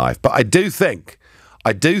ourselves in life. But I do think,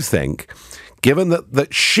 given that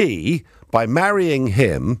she, by marrying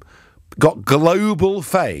him, got global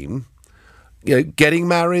fame, you know, getting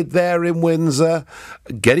married there in Windsor,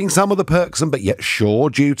 getting some of the perks, but yet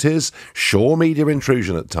sure duties, sure media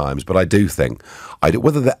intrusion at times. But I do think,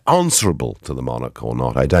 whether they're answerable to the monarch or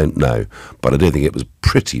not, I don't know. But I do think it was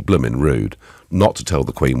pretty blooming rude not to tell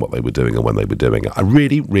the Queen what they were doing and when they were doing it. I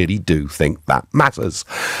really, really do think that matters.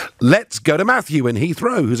 Let's go to Matthew in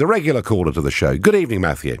Heathrow, who's a regular caller to the show. Good evening,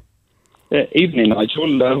 Matthew. Evening,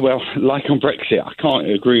 Nigel. Well, like on Brexit, I can't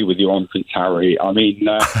agree with you on Prince Harry. I mean,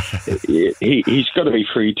 he's got to be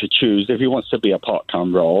free to choose if he wants to be a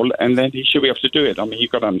part-time role, and then he should be able to do it. I mean,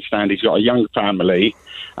 you've got to understand he's got a young family,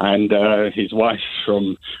 and his wife's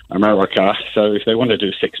from America, so if they want to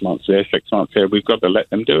do 6 months there, 6 months here, we've got to let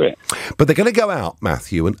them do it. But they're going to go out,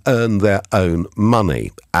 Matthew, and earn their own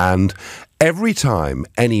money, and every time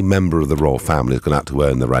any member of the royal family has gone out to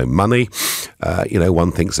earn their own money,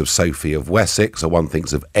 one thinks of Sophie of Wessex, or one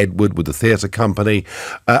thinks of Edward with the theatre company.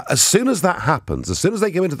 As soon as that happens, as soon as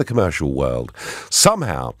they go into the commercial world,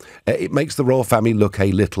 somehow it makes the royal family look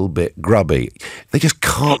a little bit grubby. They just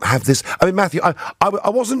can't have this. I mean, Matthew, I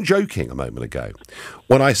wasn't joking a moment ago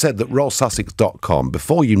when I said that royalsussex.com,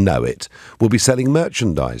 before you know it, will be selling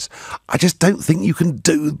merchandise. I just don't think you can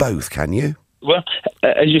do both, can you? Well,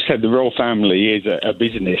 as you said, the royal family is a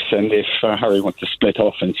business, and if Harry wants to split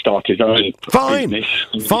off and start his own business,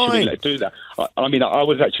 he should let do that. I mean, I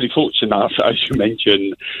was actually fortunate, as you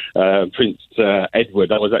mentioned, Prince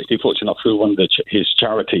Edward. I was actually fortunate through one of his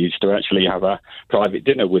charities to actually have a private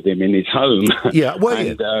dinner with him in his home. Yeah, well,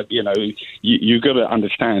 and you got to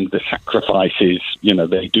understand the sacrifices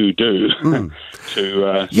they do to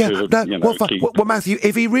keep. Well, Matthew,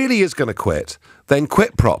 if he really is going to quit, then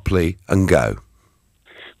quit properly and go.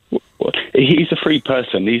 Well, he's a free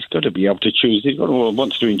person. He's got to be able to choose. He's got to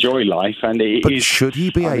want to enjoy life, but should he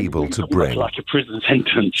be able to bring like a prison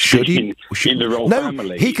sentence? In the royal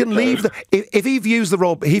family? He can leave. If he views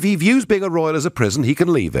if he views being a royal as a prison, he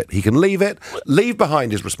can leave it. He can leave it, leave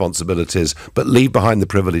behind his responsibilities, but leave behind the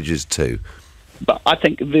privileges too. But I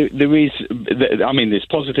think there is. I mean, there's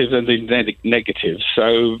positives and there's negatives.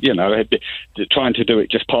 So trying to do it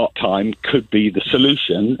just part time could be the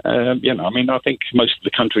solution. I mean, I think most of the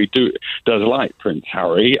country does like Prince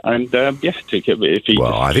Harry, and if he.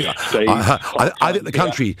 Well, I think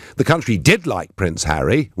the country did like Prince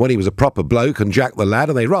Harry when he was a proper bloke and Jack the Lad,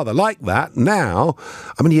 and they rather like that. Now,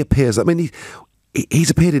 I mean, he appears. I mean, he's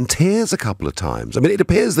appeared in tears a couple of times. I mean, it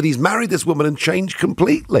appears that he's married this woman and changed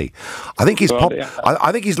completely. I think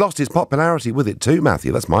I think he's lost his popularity with it too,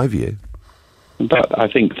 Matthew. That's my view. But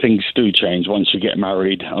I think things do change once you get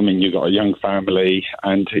married. I mean, you've got a young family,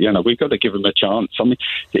 and we've got to give him a chance. I mean,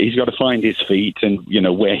 he's got to find his feet and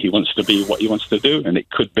where he wants to be, what he wants to do, and it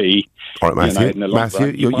could be. All right,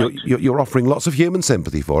 Matthew. You're offering lots of human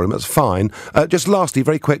sympathy for him. That's fine. Just lastly,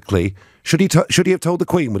 very quickly, should he have told the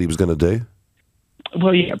Queen what he was going to do?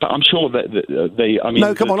 Well, yeah, but I'm sure that they. I mean,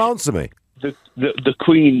 no, come on, answer me. The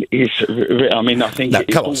Queen is. I mean, I think. No,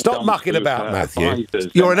 come on, stop mucking about, Matthew.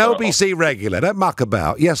 You're an LBC regular. Don't muck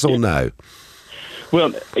about. Yes or no?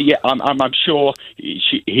 Well, yeah, I'm sure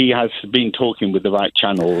he has been talking with the right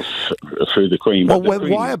channels through the Queen. Well,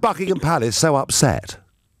 why are Buckingham Palace so upset?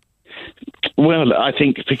 Well, I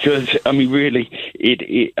think because, I mean, really, it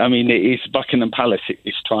is Buckingham Palace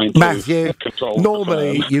is trying to Matthew, control.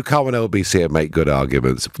 Normally, you come on LBC and make good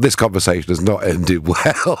arguments. This conversation has not ended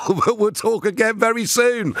well, but we'll talk again very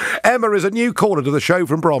soon. Emma is a new caller to the show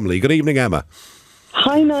from Bromley. Good evening, Emma.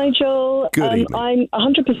 Hi, Nigel. Good evening.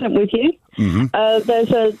 I'm 100% with you. Mm-hmm.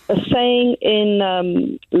 There's a saying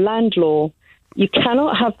in land law, you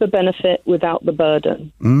cannot have the benefit without the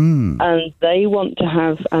burden. And they want to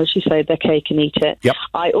have, as you say, their cake and eat it. Yep.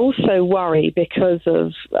 I also worry because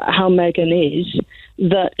of how Meghan is,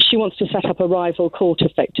 that she wants to set up a rival court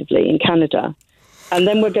effectively in Canada. And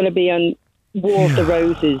then we're going to be on War of the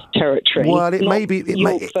Roses territory. Well, it may be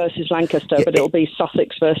York versus Lancaster, but it'll be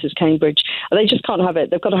Sussex versus Cambridge. They just can't have it.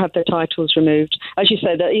 They've got to have their titles removed. As you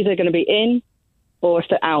say, they're either going to be in, or if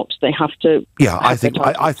they're out, they have to. Yeah, I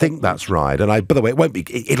think that's right. And by the way, it won't be.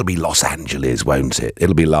 It'll be Los Angeles, won't it?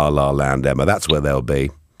 It'll be La La Land, Emma. That's where they'll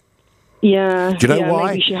be. Yeah. Do you know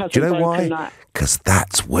why? Maybe she hasn't Do you know broken why? that. Because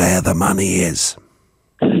that's where the money is.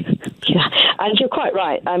 Yeah, and you're quite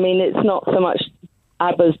right. I mean, it's not so much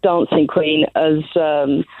ABBA's dancing queen as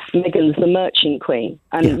Meghan's the merchant queen,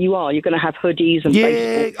 and you're going to have hoodies and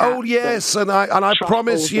baseball caps. Oh yes, and I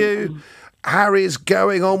promise you. Harry's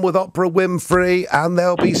going on with Oprah Winfrey, and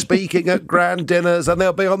they'll be speaking at grand dinners, and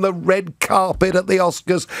they'll be on the red carpet at the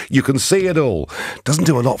Oscars. You can see it all. Doesn't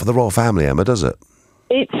do a lot for the royal family, Emma, does it?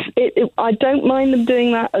 I don't mind them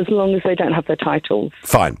doing that as long as they don't have their titles.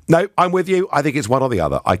 Fine. No, I'm with you. I think it's one or the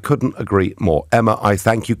other. I couldn't agree more. Emma, I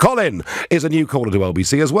thank you. Colin is a new caller to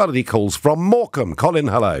LBC as well, and he calls from Morecambe. Colin,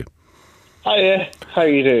 hello. Hiya. How are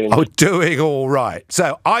you doing? Oh, doing all right.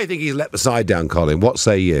 So I think he's let the side down, Colin. What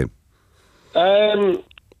say you?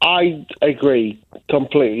 I agree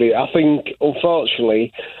completely. I think,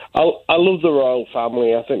 unfortunately, I love the royal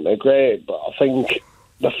family. I think they're great, but I think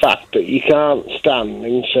the fact that you can't stand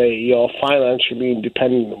and say you're financially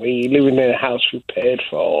independent when you're living in a house you paid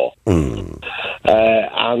for,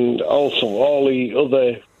 and also all the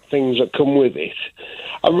other things that come with it.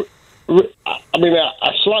 I mean,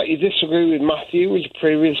 I slightly disagree with Matthew, his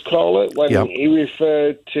previous caller, when he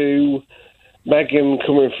referred to Meghan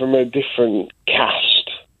coming from a different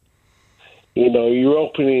caste. You know, you're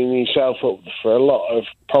opening yourself up for a lot of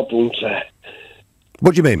problems there.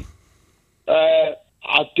 What do you mean?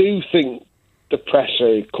 do think the press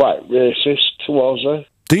are quite racist towards her.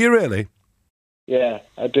 Do you really? Yeah,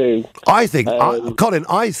 I do. I think, Colin,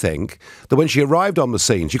 I think that when she arrived on the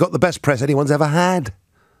scene, she got the best press anyone's ever had.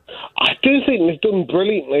 I do think they've done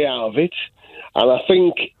brilliantly out of it. And I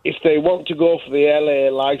think if they want to go for the LA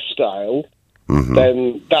lifestyle,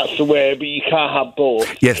 then that's the way, but you can't have both.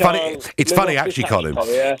 Yeah, it's funny actually, Colin.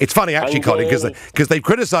 It's funny actually, Colin, because they've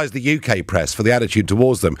criticised the UK press for the attitude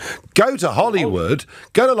towards them. Go to Hollywood,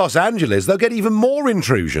 go to Los Angeles, they'll get even more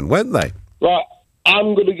intrusion, won't they? Right,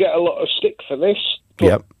 I'm going to get a lot of stick for this.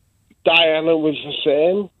 Yep. Diana was the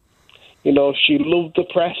same. You know, she loved the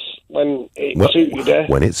press when it suited her.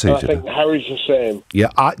 When it suited her. I think Harry's the same. Yeah,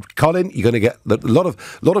 Colin, you're going to get a lot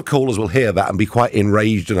of callers will hear that and be quite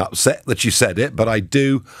enraged and upset that you said it, but I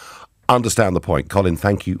do understand the point. Colin,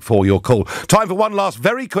 thank you for your call. Time for one last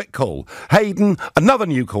very quick call. Hayden, another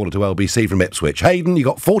new caller to LBC from Ipswich. Hayden, you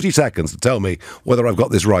got 40 seconds to tell me whether I've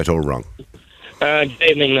got this right or wrong. Good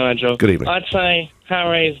evening, Nigel. Good evening. I'd say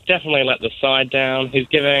Harry's definitely let the side down. He's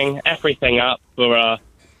giving everything up for a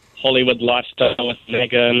Hollywood lifestyle with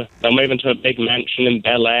Meghan. They'll move into a big mansion in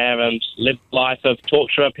Bel Air and live a life of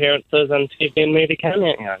talk show appearances and TV and movie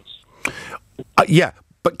cameos. Yeah,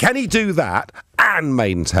 but can he do that and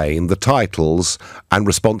maintain the titles and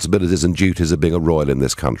responsibilities and duties of being a royal in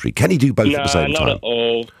this country? Can he do both at the same time? No, not at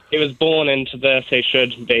all. He was born into this. He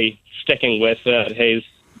should be sticking with it. He's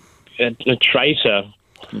a traitor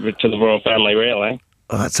to the royal family, really.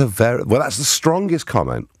 That's that's the strongest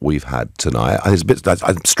comment we've had tonight.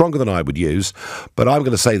 It's stronger than I would use, but I'm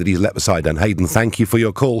going to say that he's let the side down. Hayden, thank you for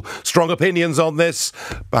your call. Strong opinions on this.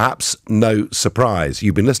 Perhaps no surprise.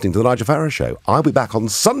 You've been listening to the Nigel Farage Show. I'll be back on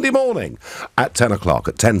Sunday morning at 10 o'clock.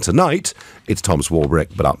 At 10 tonight, it's Tom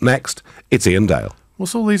Swarbrick, but up next, it's Ian Dale.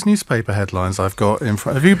 What's all these newspaper headlines I've got in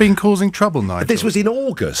front? Have you been causing trouble, Nigel? This was in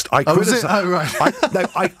August. Was it? Oh,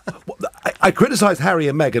 right. I criticised Harry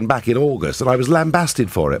and Meghan back in August, and I was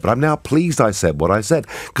lambasted for it, but I'm now pleased I said what I said,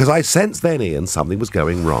 because I sensed then, Ian, something was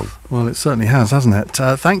going wrong. Well, it certainly has, hasn't it?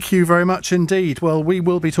 Thank you very much indeed. Well, we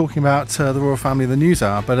will be talking about the royal family in the news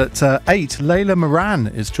hour, but at 8, Layla Moran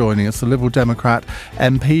is joining us, the Liberal Democrat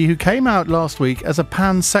MP who came out last week as a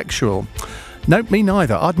pansexual. Nope, me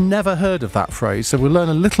neither. I'd never heard of that phrase, so we'll learn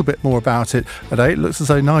a little bit more about it at 8. It looks as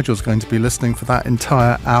though Nigel's going to be listening for that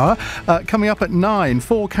entire hour. Coming up at 9,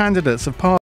 4 candidates have passed